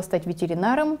я хотела стать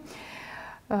ветеринаром.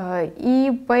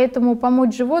 И поэтому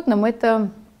помочь животным – это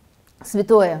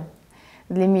святое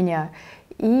для меня.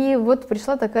 И вот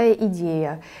пришла такая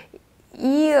идея.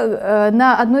 И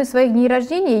на одной из своих дней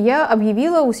рождения я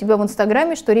объявила у себя в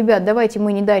Инстаграме, что, ребят, давайте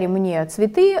мы не дарим мне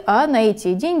цветы, а на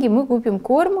эти деньги мы купим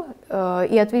корм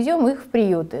и отвезем их в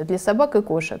приюты для собак и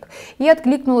кошек. И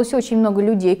откликнулось очень много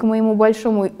людей, к моему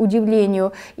большому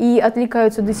удивлению, и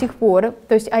откликаются до сих пор.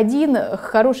 То есть один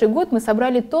хороший год мы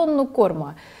собрали 1 тонну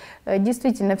корма.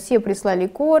 Действительно, все прислали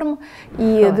корм,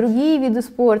 и другие виды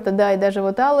спорта, да, и даже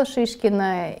вот Алла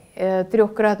Шишкина,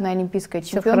 3-кратная олимпийская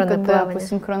чемпионка, да, по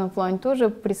синхронному плаванию тоже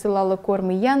присылала корм,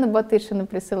 и Яна Батышина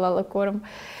присылала корм.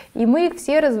 И мы их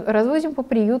все развозим по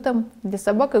приютам для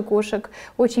собак и кошек.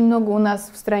 Очень много у нас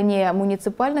в стране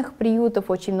муниципальных приютов,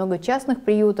 очень много частных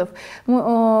приютов.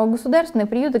 Государственные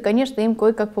приюты, конечно, им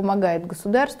кое-как помогают.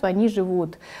 Государство, они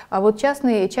живут. А вот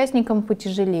частникам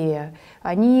потяжелее.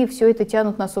 Они все это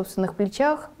тянут на собственных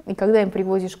плечах, и когда им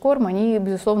привозишь корм, они,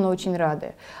 безусловно, очень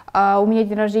рады. А у меня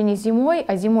день рождения зимой,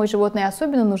 а зимой животные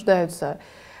особенно нуждаются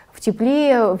в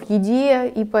тепле, в еде,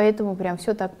 и поэтому прям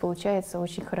все так получается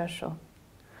очень хорошо.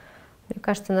 Мне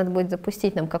кажется, надо будет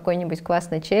запустить нам какой-нибудь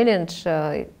классный челлендж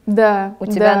у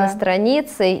тебя на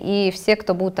странице, и все,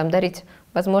 кто будут там дарить,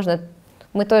 возможно,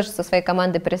 мы тоже со своей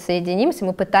командой присоединимся,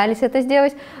 мы пытались это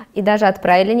сделать, и даже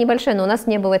отправили небольшое, но у нас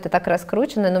не было это так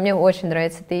раскручено, но мне очень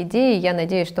нравится эта идея, и я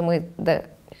надеюсь, что мы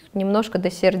немножко до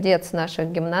сердец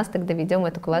наших гимнасток доведем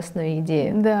эту классную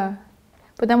идею. Да.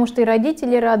 Потому что и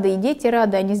родители рады, и дети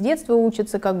рады, они с детства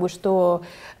учатся, как бы, что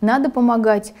надо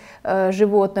помогать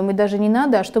животным, и даже не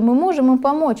надо, а что мы можем им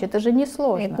помочь, это же не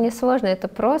сложно. Это не сложно, это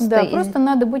просто. Да, просто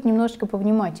надо быть немножечко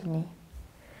повнимательней.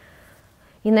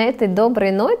 И на этой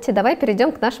доброй ноте давай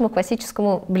перейдем к нашему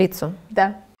классическому блицу.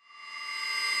 Да.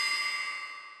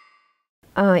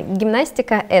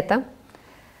 Гимнастика — это?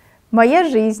 Моя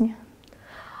жизнь.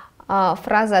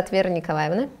 Фраза от Веры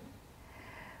Николаевны.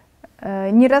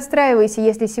 Не расстраивайся,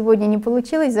 если сегодня не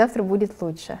получилось, завтра будет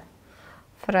лучше.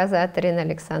 Фраза от Ирины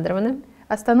Александровны.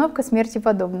 Остановка смерти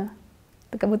подобна.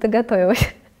 Ты как будто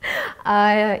готовилась.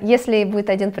 А если будет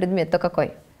один предмет, то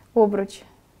какой? Обруч.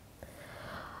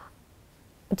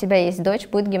 У тебя есть дочь,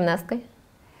 будет гимнасткой?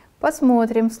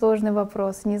 Посмотрим, сложный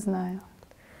вопрос, не знаю.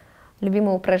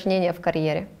 Любимое упражнение в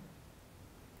карьере?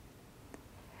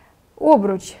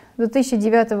 Обруч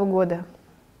 2009 года.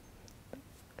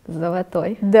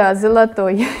 Золотой. Да,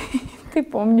 золотой. Ты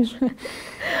помнишь.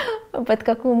 Под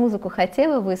какую музыку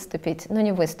хотела выступить, но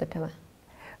не выступила?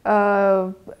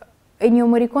 Эннио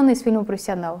Морриконе из фильма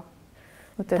 «Профессионал».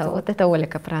 Вот это Оля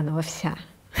Капранова вся.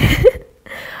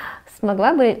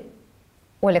 Смогла бы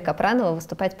Оля Капранова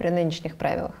выступать при нынешних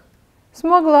правилах?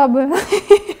 Смогла бы.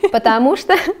 Потому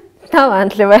что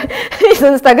талантливая. Из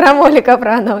инстаграма Оли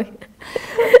Капрановой.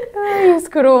 Ай,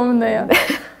 скромная.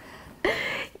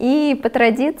 И по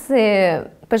традиции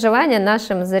пожелания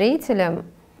нашим зрителям.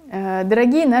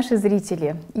 Дорогие наши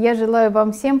зрители, я желаю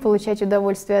вам всем получать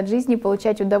удовольствие от жизни,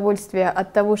 получать удовольствие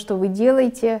от того, что вы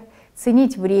делаете,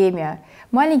 ценить время.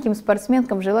 Маленьким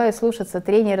спортсменкам желаю слушаться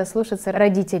тренера, слушаться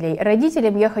родителей.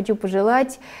 Родителям я хочу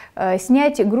пожелать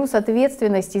снять груз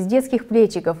ответственности с детских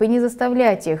плечиков и не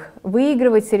заставлять их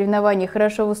выигрывать соревнования,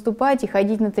 хорошо выступать и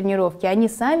ходить на тренировки. Они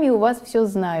сами у вас все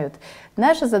знают.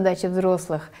 Наша задача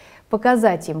взрослых —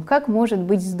 показать им, как может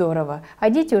быть здорово, а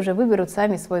дети уже выберут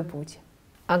сами свой путь.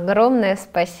 Огромное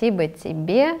спасибо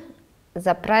тебе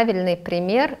за правильный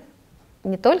пример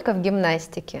не только в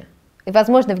гимнастике. И,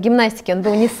 возможно, в гимнастике он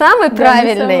был не самый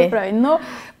правильный, но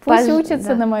пусть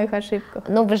учатся на моих ошибках.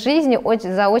 Но в жизни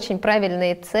за очень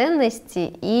правильные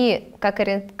ценности. И как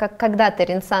когда-то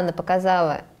Ринсана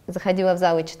показала, заходила в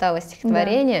зал и читала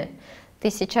стихотворение,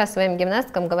 ты сейчас своим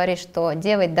гимнасткам говоришь, что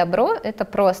делать добро — это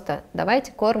просто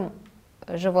давайте корм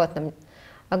животным.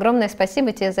 Огромное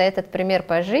спасибо тебе за этот пример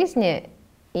по жизни.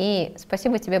 И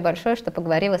спасибо тебе большое, что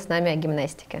поговорила с нами о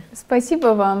гимнастике. Спасибо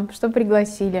вам, что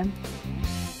пригласили.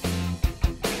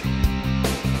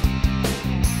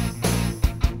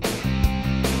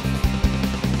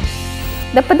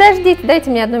 Да подождите, дайте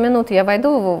мне 1 минуту, я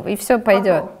войду, и все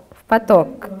пойдет. В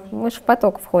поток. Мы же в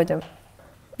поток входим.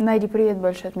 Наде привет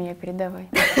большой от меня передавай.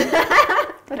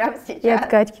 Прямо сейчас. И от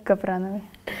Катьки Капрановой.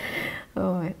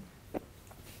 Ой.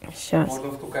 Сейчас. Можно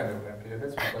в ту камеру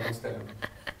передать, потом ставим.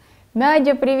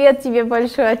 Надя, привет тебе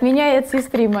большой от меня и от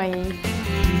сестры моей.